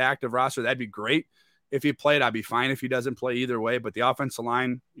the active roster. That'd be great. If he played, I'd be fine if he doesn't play either way. But the offensive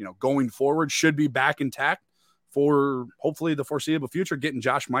line, going forward, should be back intact for hopefully the foreseeable future, getting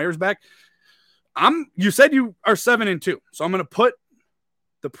Josh Myers back. You said you are 7-2, so I'm going to put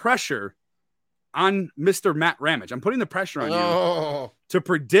the pressure on Mr. Matt Ramage. I'm putting the pressure on you to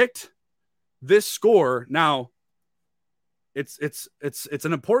predict this score. Now, it's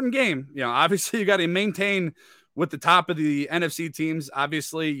an important game. Obviously you got to maintain with the top of the NFC teams.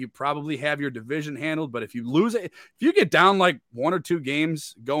 Obviously you probably have your division handled, but if you lose it, if you get down like one or two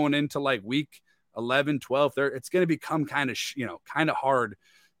games going into like week 11, 12, it's going to become kind of hard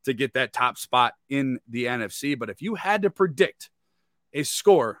to get that top spot in the NFC. But if you had to predict a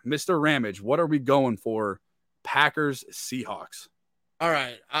score, Mr. Ramage, what are we going for? Packers, Seahawks. All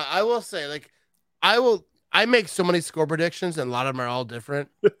right. I will say, like, I make so many score predictions and a lot of them are all different.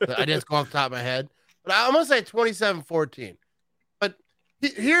 I just go off the top of my head, but I'm going to say 27-14. But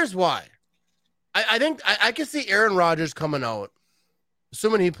here's why. I think I can see Aaron Rodgers coming out,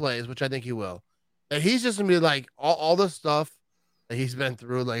 assuming he plays, which I think he will, that he's just going to be like all the stuff that he's been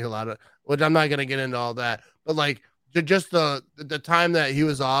through, like a lot of, which I'm not going to get into all that, but like just the time that he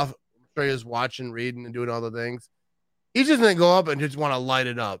was off, I'm sure he was watching, reading, and doing all the things. He's just going to go up and just want to light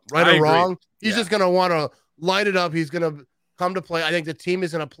it up. Right or wrong, he's just going to want to light it up. He's going to come to play. I think the team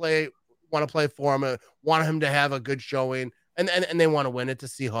is going to want to play for him, want him to have a good showing, and they want to win it to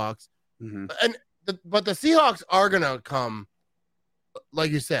Seahawks. Mm-hmm. But the Seahawks are going to come,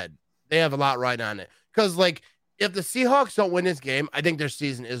 like you said, they have a lot right on it. Because, like, if the Seahawks don't win this game, I think their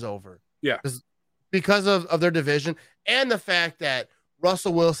season is over. Yeah. Because of their division and the fact that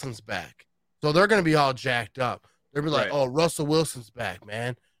Russell Wilson's back. So they're going to be all jacked up. They'll be like, "Oh, Russell Wilson's back,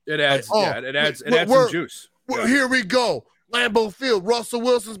 man." It adds, it adds some juice. Here we go, Lambeau Field. Russell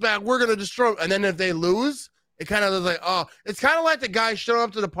Wilson's back. We're gonna destroy. And then if they lose, it kind of is like, it's kind of like the guy showing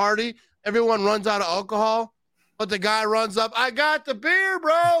up to the party. Everyone runs out of alcohol, but the guy runs up. I got the beer,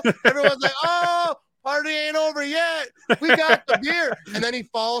 bro. Everyone's like, "Oh, party ain't over yet. We got the beer." And then he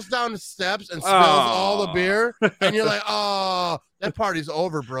falls down the steps and spills all the beer. And you're like, "Oh, that party's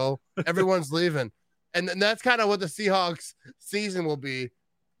over, bro. Everyone's leaving." And that's kind of what the Seahawks season will be.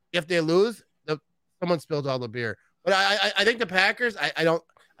 If they lose, someone spilled all the beer. But I think the Packers, I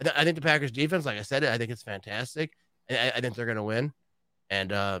think the Packers defense, like I said, I think it's fantastic. I think they're going to win.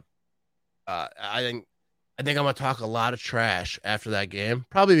 And I think I'm going to talk a lot of trash after that game,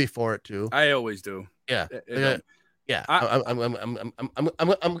 probably before it too. I always do. Yeah. I'm going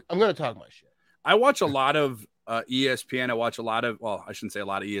to talk my shit. I watch a lot of ESPN. I watch a lot of, well, I shouldn't say a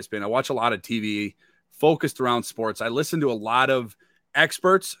lot of ESPN. I watch a lot of TV focused around sports. I listen to a lot of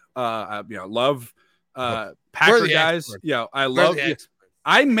experts. Love Packer guys. Experts? Yeah, I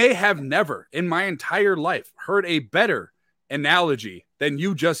I may have never in my entire life heard a better analogy than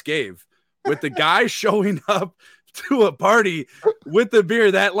you just gave with the guy showing up to a party with the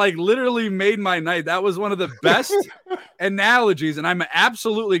beer. That like literally made my night. That was one of the best analogies, and I'm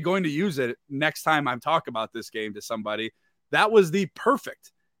absolutely going to use it next time I talk about this game to somebody. That was the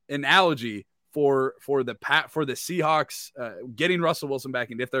perfect analogy for the Seahawks getting Russell Wilson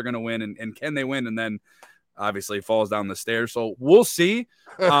back, and if they're going to win, and can they win, and then obviously it falls down the stairs. So we'll see.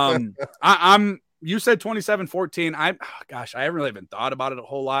 You said 27-14. I haven't really even thought about it a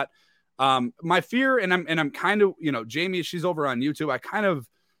whole lot. My fear, and I'm kind of, Jamie, she's over on YouTube.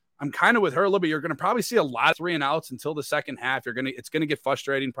 I'm kind of with her a little bit. You're going to probably see a lot of 3 and outs until the second half. It's going to get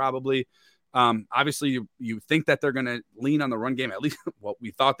frustrating probably. Obviously you think that they're going to lean on the run game. At least well,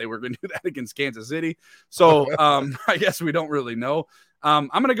 we thought they were going to do that against Kansas City. So I guess we don't really know. I'm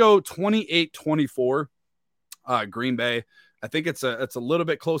going to go 28-24 Green Bay. I think it's a little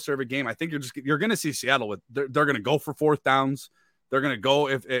bit closer of a game. I think you're going to see Seattle with, they're going to go for 4th downs. They're going to go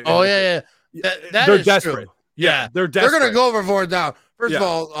if that they're is desperate. True. Yeah, they're desperate. They're going to go for 4th down. First of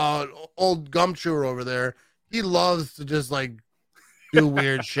all, old Gumshoe over there, he loves to just like do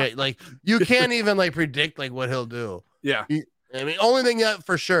weird shit. Like you can't even like predict like what he'll do. Yeah. Only thing that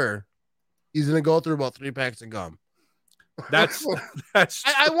for sure, he's going to go through about 3 packs of gum. That's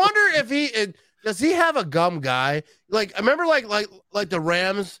I wonder if does he have a gum guy? Like I remember like the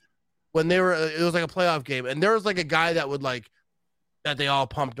Rams when they were, it was like a playoff game, and there was like a guy that would like, that they all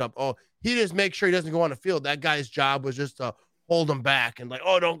pumped up. Oh, he just makes sure he doesn't go on the field. That guy's job was just to hold him back and like,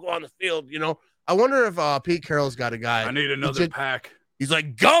 oh, don't go on the field. I wonder if Pete Carroll's got a guy. I need another pack. He's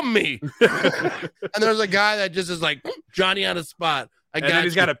like, gum me. And there's a guy that just is like Johnny on the spot. And then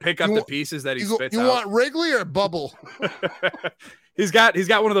he's got to pick up the pieces that he spits out. You want Wrigley or Bubble? He's got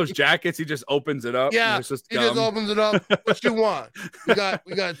one of those jackets. He just opens it up. Yeah, just opens it up. What you want? We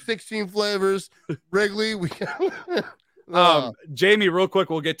got 16 flavors. Wrigley. Jamie, real quick,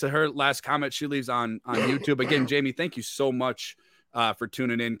 we'll get to her last comment she leaves on YouTube. Again, Jamie, thank you so much for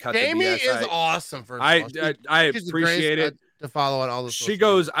tuning in. Jamie is awesome. I appreciate it. To follow on all this. She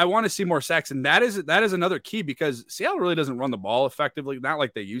goes, I want to see more sacks, and that is another key because Seattle really doesn't run the ball effectively, not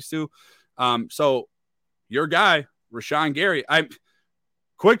like they used to. So your guy, Rashawn Gary,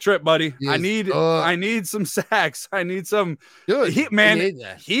 quick trip, buddy. I need some sacks. I need some. Dude,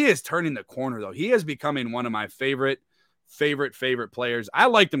 he is turning the corner though. He is becoming one of my favorite players. I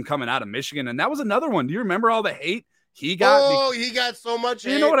liked him coming out of Michigan, and that was another one. Do you remember all the hate he got? Oh, he got so much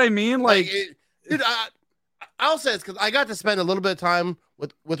hate. You know what I mean? Dude, I'll say it's because I got to spend a little bit of time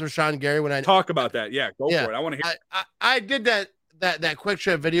with Rashawn Gary when I talk about that. Yeah, go for it. I want to hear. I did that quick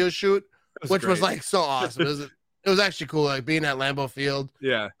trip video shoot, which was like so awesome. It was actually cool, like being at Lambeau Field.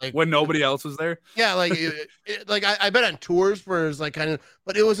 Yeah, like when nobody else was there. Yeah, like I've been on tours where it's like kind of,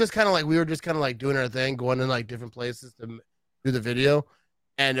 but it was just kind of like we were just kind of like doing our thing, going in like different places to do the video,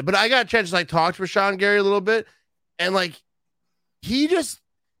 but I got a chance to like talk to Rashawn Gary a little bit, and like he's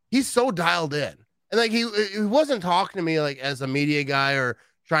so dialed in. And like he wasn't talking to me like as a media guy or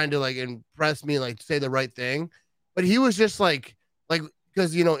trying to like impress me, like say the right thing, but he was just like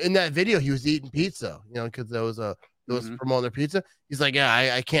because in that video he was eating pizza, because there was promoting their pizza. He's like, yeah,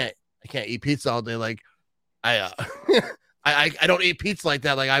 I can't eat pizza all day. Like I don't eat pizza like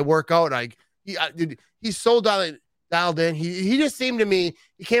that. Like I work out. Dude, he's so dialed in. He just seemed to me.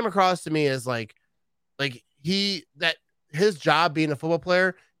 He came across to me as like that his job being a football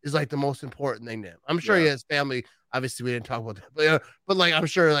player is like the most important thing to him. I'm sure he has family. Obviously, we didn't talk about that, but like I'm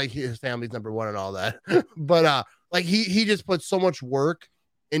sure like his family's number one and all that. But like he just put so much work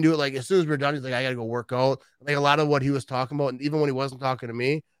into it. Like as soon as we're done, he's like, I gotta go work out. Like a lot of what he was talking about, and even when he wasn't talking to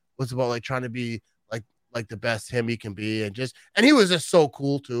me, was about like trying to be like the best him he can be, and he was just so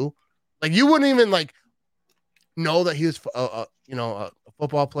cool too. Like you wouldn't even like know that he was a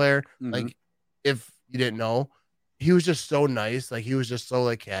football player. Mm-hmm. Like if you didn't know. He was just so nice. Like he was just so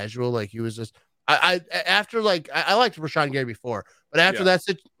like casual. Like he was just, I liked Rashawn Gary before, but after that,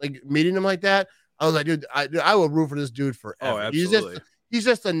 like meeting him like that, I was like, dude, I will root for this dude forever. Oh, absolutely. He's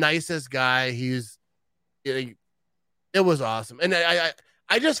just the nicest guy. It was awesome. And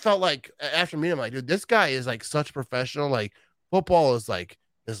I just felt like after meeting him, like, dude, this guy is like such a professional. Like football is like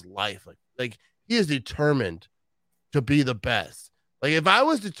his life. Like he is determined to be the best. Like if I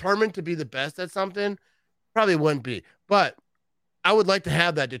was determined to be the best at something, probably wouldn't be, but I would like to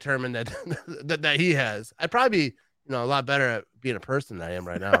have that determined that he has. I'd probably be, a lot better at being a person than I am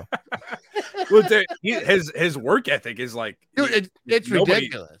right now. Well, his work ethic is like, dude, it's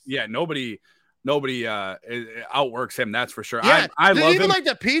ridiculous. Yeah, nobody outworks him. That's for sure. Yeah, I love even him. like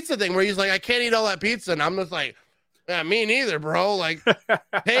the pizza thing where he's like, I can't eat all that pizza, and I'm just like, Yeah, me neither, bro. Like,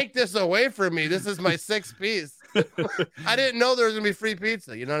 take this away from me. This is my 6th piece. I didn't know there was gonna be free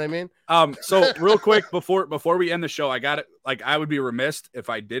pizza. You know what I mean? So real quick before we end the show, I got it. Like, I would be remiss if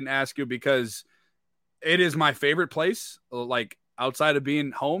I didn't ask you, because it is my favorite place. Like, outside of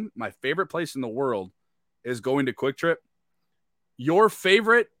being home, my favorite place in the world is going to Quick Trip. Your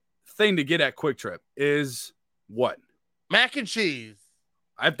favorite thing to get at Quick Trip is what? Mac and cheese.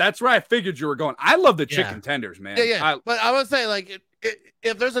 That's where I figured you were going. I love the chicken tenders, man. Yeah. But I would say, like,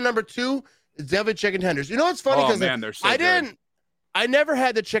 if there's a number 2, it's definitely chicken tenders. You know what's funny? Because they're so good. I never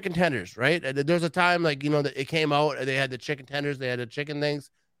had the chicken tenders, right? There's a time, like, that it came out and they had the chicken tenders, they had the chicken things.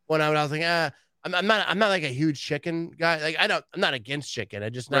 When I was like, I'm not like a huge chicken guy. Like, I'm not against chicken. I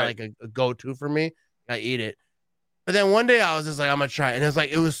just not like a go-to for me. I eat it. But then one day I was just like, I'm gonna try it. And it's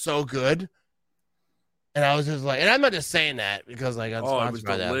like, it was so good. And I was just like, and I'm not just saying that because, like, I'm sponsored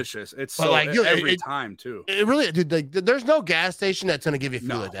by that. It was delicious. It's but so, like, every time too. It really, dude, like, there's no gas station that's gonna give you a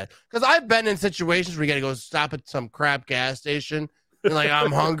feel like that. Because I've been in situations where you gotta go stop at some crap gas station and, like,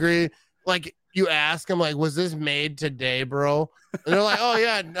 I'm hungry. Like, you ask them, like, was this made today, bro? And they're like, oh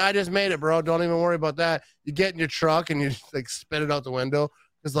yeah, I just made it, bro. Don't even worry about that. You get in your truck and you just, like, spit it out the window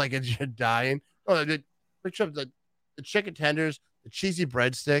because, like, you're dying. Oh, the chicken tenders, the cheesy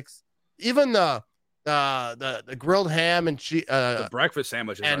breadsticks, even the grilled ham and cheese. The breakfast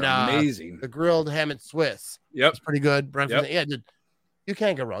sandwiches are amazing. The grilled ham and Swiss. Yep, it's pretty good. Breakfast. Yep. Yeah, dude, you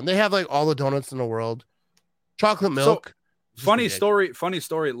can't go wrong. They have, like, all the donuts in the world. Chocolate milk. So, funny story.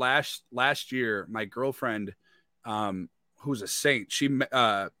 Last year, my girlfriend, who's a saint,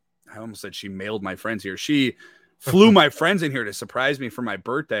 I almost said she mailed my friends here. She flew my friends in here to surprise me for my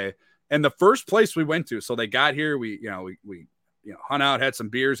birthday. And the first place we went to, so they got here, we hung out, had some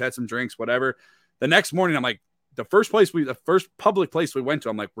beers, had some drinks, whatever. The next morning, I'm like, the first public place we went to,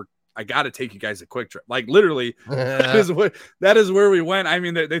 I'm like, I got to take you guys a Quick Trip. Like, literally, that is where we went. I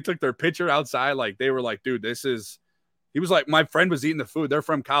mean, they took their picture outside. Like, they were like, dude, he was like, my friend was eating the food. They're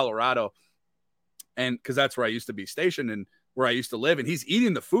from Colorado. And because that's where I used to be stationed and where I used to live. And he's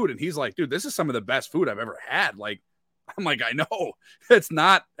eating the food. And he's like, dude, this is some of the best food I've ever had. Like, I'm like, I know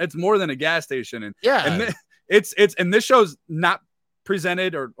it's more than a gas station. And and and this show's not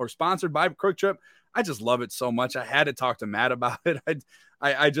presented or sponsored by Quick Trip. I just love it so much. I had to talk to Matt about it.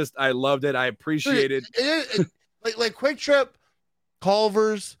 I loved it. I appreciated it. Like Quick Trip,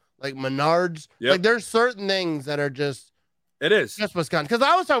 Culver's, like Menards. Yep. Like, there's certain things that are just Wisconsin. Because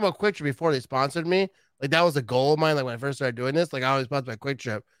I was talking about Quick Trip before they sponsored me. Like, that was a goal of mine. Like, when I first started doing this, like, I was sponsored by Quick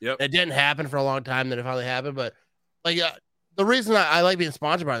Trip. Yep. It didn't happen for a long time. Then it finally happened. But, like, the reason I like being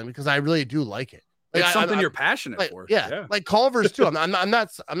sponsored by them because I really do like it. Like, it's something you're passionate for. Yeah. Like Culver's too. I'm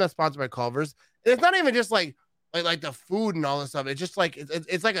not sponsored by Culver's. And it's not even just like the food and all this stuff. It's just like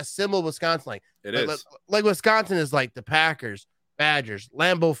it's like a symbol of Wisconsin. Like, it is. Like Wisconsin is like the Packers, Badgers,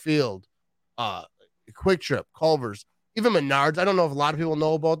 Lambeau Field, Quick Trip, Culver's, even Menards. I don't know if a lot of people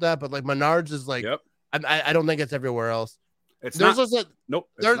know about that, but like Menards is like, I don't think it's everywhere else. It's not. Nope.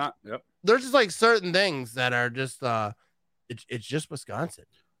 It's not. Yep. There's just like certain things that are just it's just Wisconsin.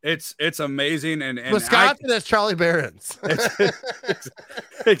 It's amazing. And Wisconsin is Charlie Barron's.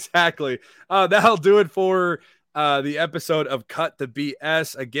 Exactly. That'll do it for the episode of Cut the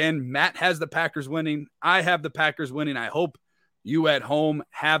BS. Again, Matt has the Packers winning. I have the Packers winning. I hope you at home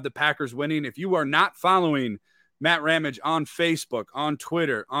have the Packers winning. If you are not following Matt Ramage on Facebook, on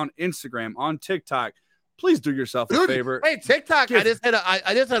Twitter, on Instagram, on TikTok, please do yourself a favor. Hey, TikTok! I just hit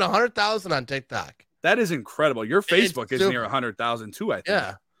 100,000 on TikTok. That is incredible. Your Facebook is near 100,000 too, I think.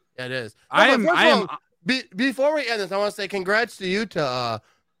 Yeah, it is. Before we end this, I want to say congrats to you.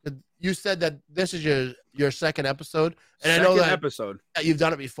 You said that this is your second episode, and I know that episode you've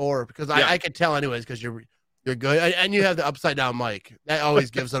done it before because I could tell anyways because you're good, and you have the upside down mic. That always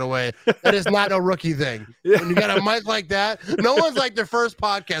gives it away. That is not a rookie thing. When you got a mic like that, no one's like their first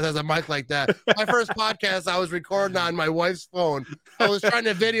podcast has a mic like that. My first podcast, I was recording on my wife's phone. I was trying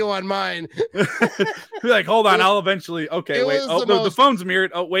to video on mine. You're like, hold on, I'll eventually. Okay, wait. Oh, the phone's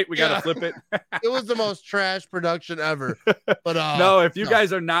mirrored. Oh, wait, we gotta flip it. It was the most trash production ever. But no, if you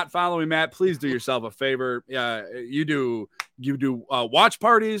guys are not following Matt, please do yourself a favor. You do watch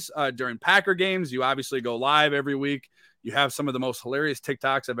parties during Packer games. You obviously go live every week. You have some of the most hilarious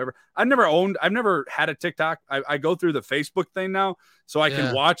TikToks I've never had a TikTok. I go through the Facebook thing now so I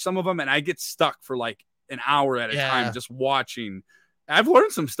can watch some of them, and I get stuck for like an hour at a time just watching I've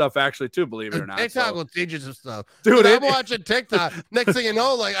learned some stuff actually too, believe it or not. TikTok will teach you some stuff. Dude, I'm watching TikTok. Next thing you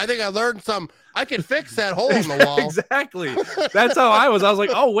know, like I think I learned some. I can fix that hole in the wall. Exactly. That's how I was. I was like,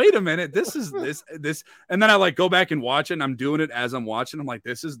 oh, wait a minute. This is this. And then I like go back and watch it, and I'm doing it as I'm watching. I'm like,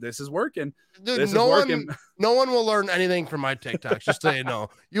 this is working. Dude, this no is working. No one will learn anything from my TikToks. Just so you know,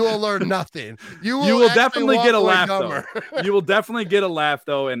 you will learn nothing. You will definitely get a laugh though. You will definitely get a laugh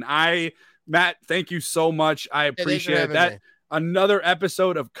though. And Matt, thank you so much. I appreciate that. Another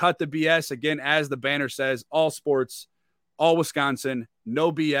episode of Cut the BS. Again, as the banner says, all sports, all Wisconsin,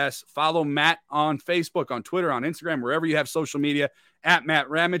 no BS. Follow Matt on Facebook, on Twitter, on Instagram, wherever you have social media, at Matt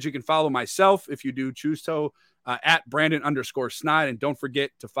Ramage. You can follow myself if you do choose to, at Brandon_Snide. And don't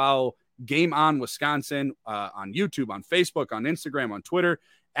forget to follow Game On Wisconsin on YouTube, on Facebook, on Instagram, on Twitter,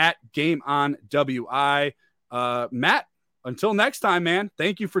 at Game On WI. Matt, until next time, man,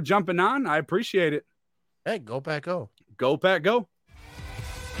 thank you for jumping on. I appreciate it. Hey, go Pack Go. Go Pack Go.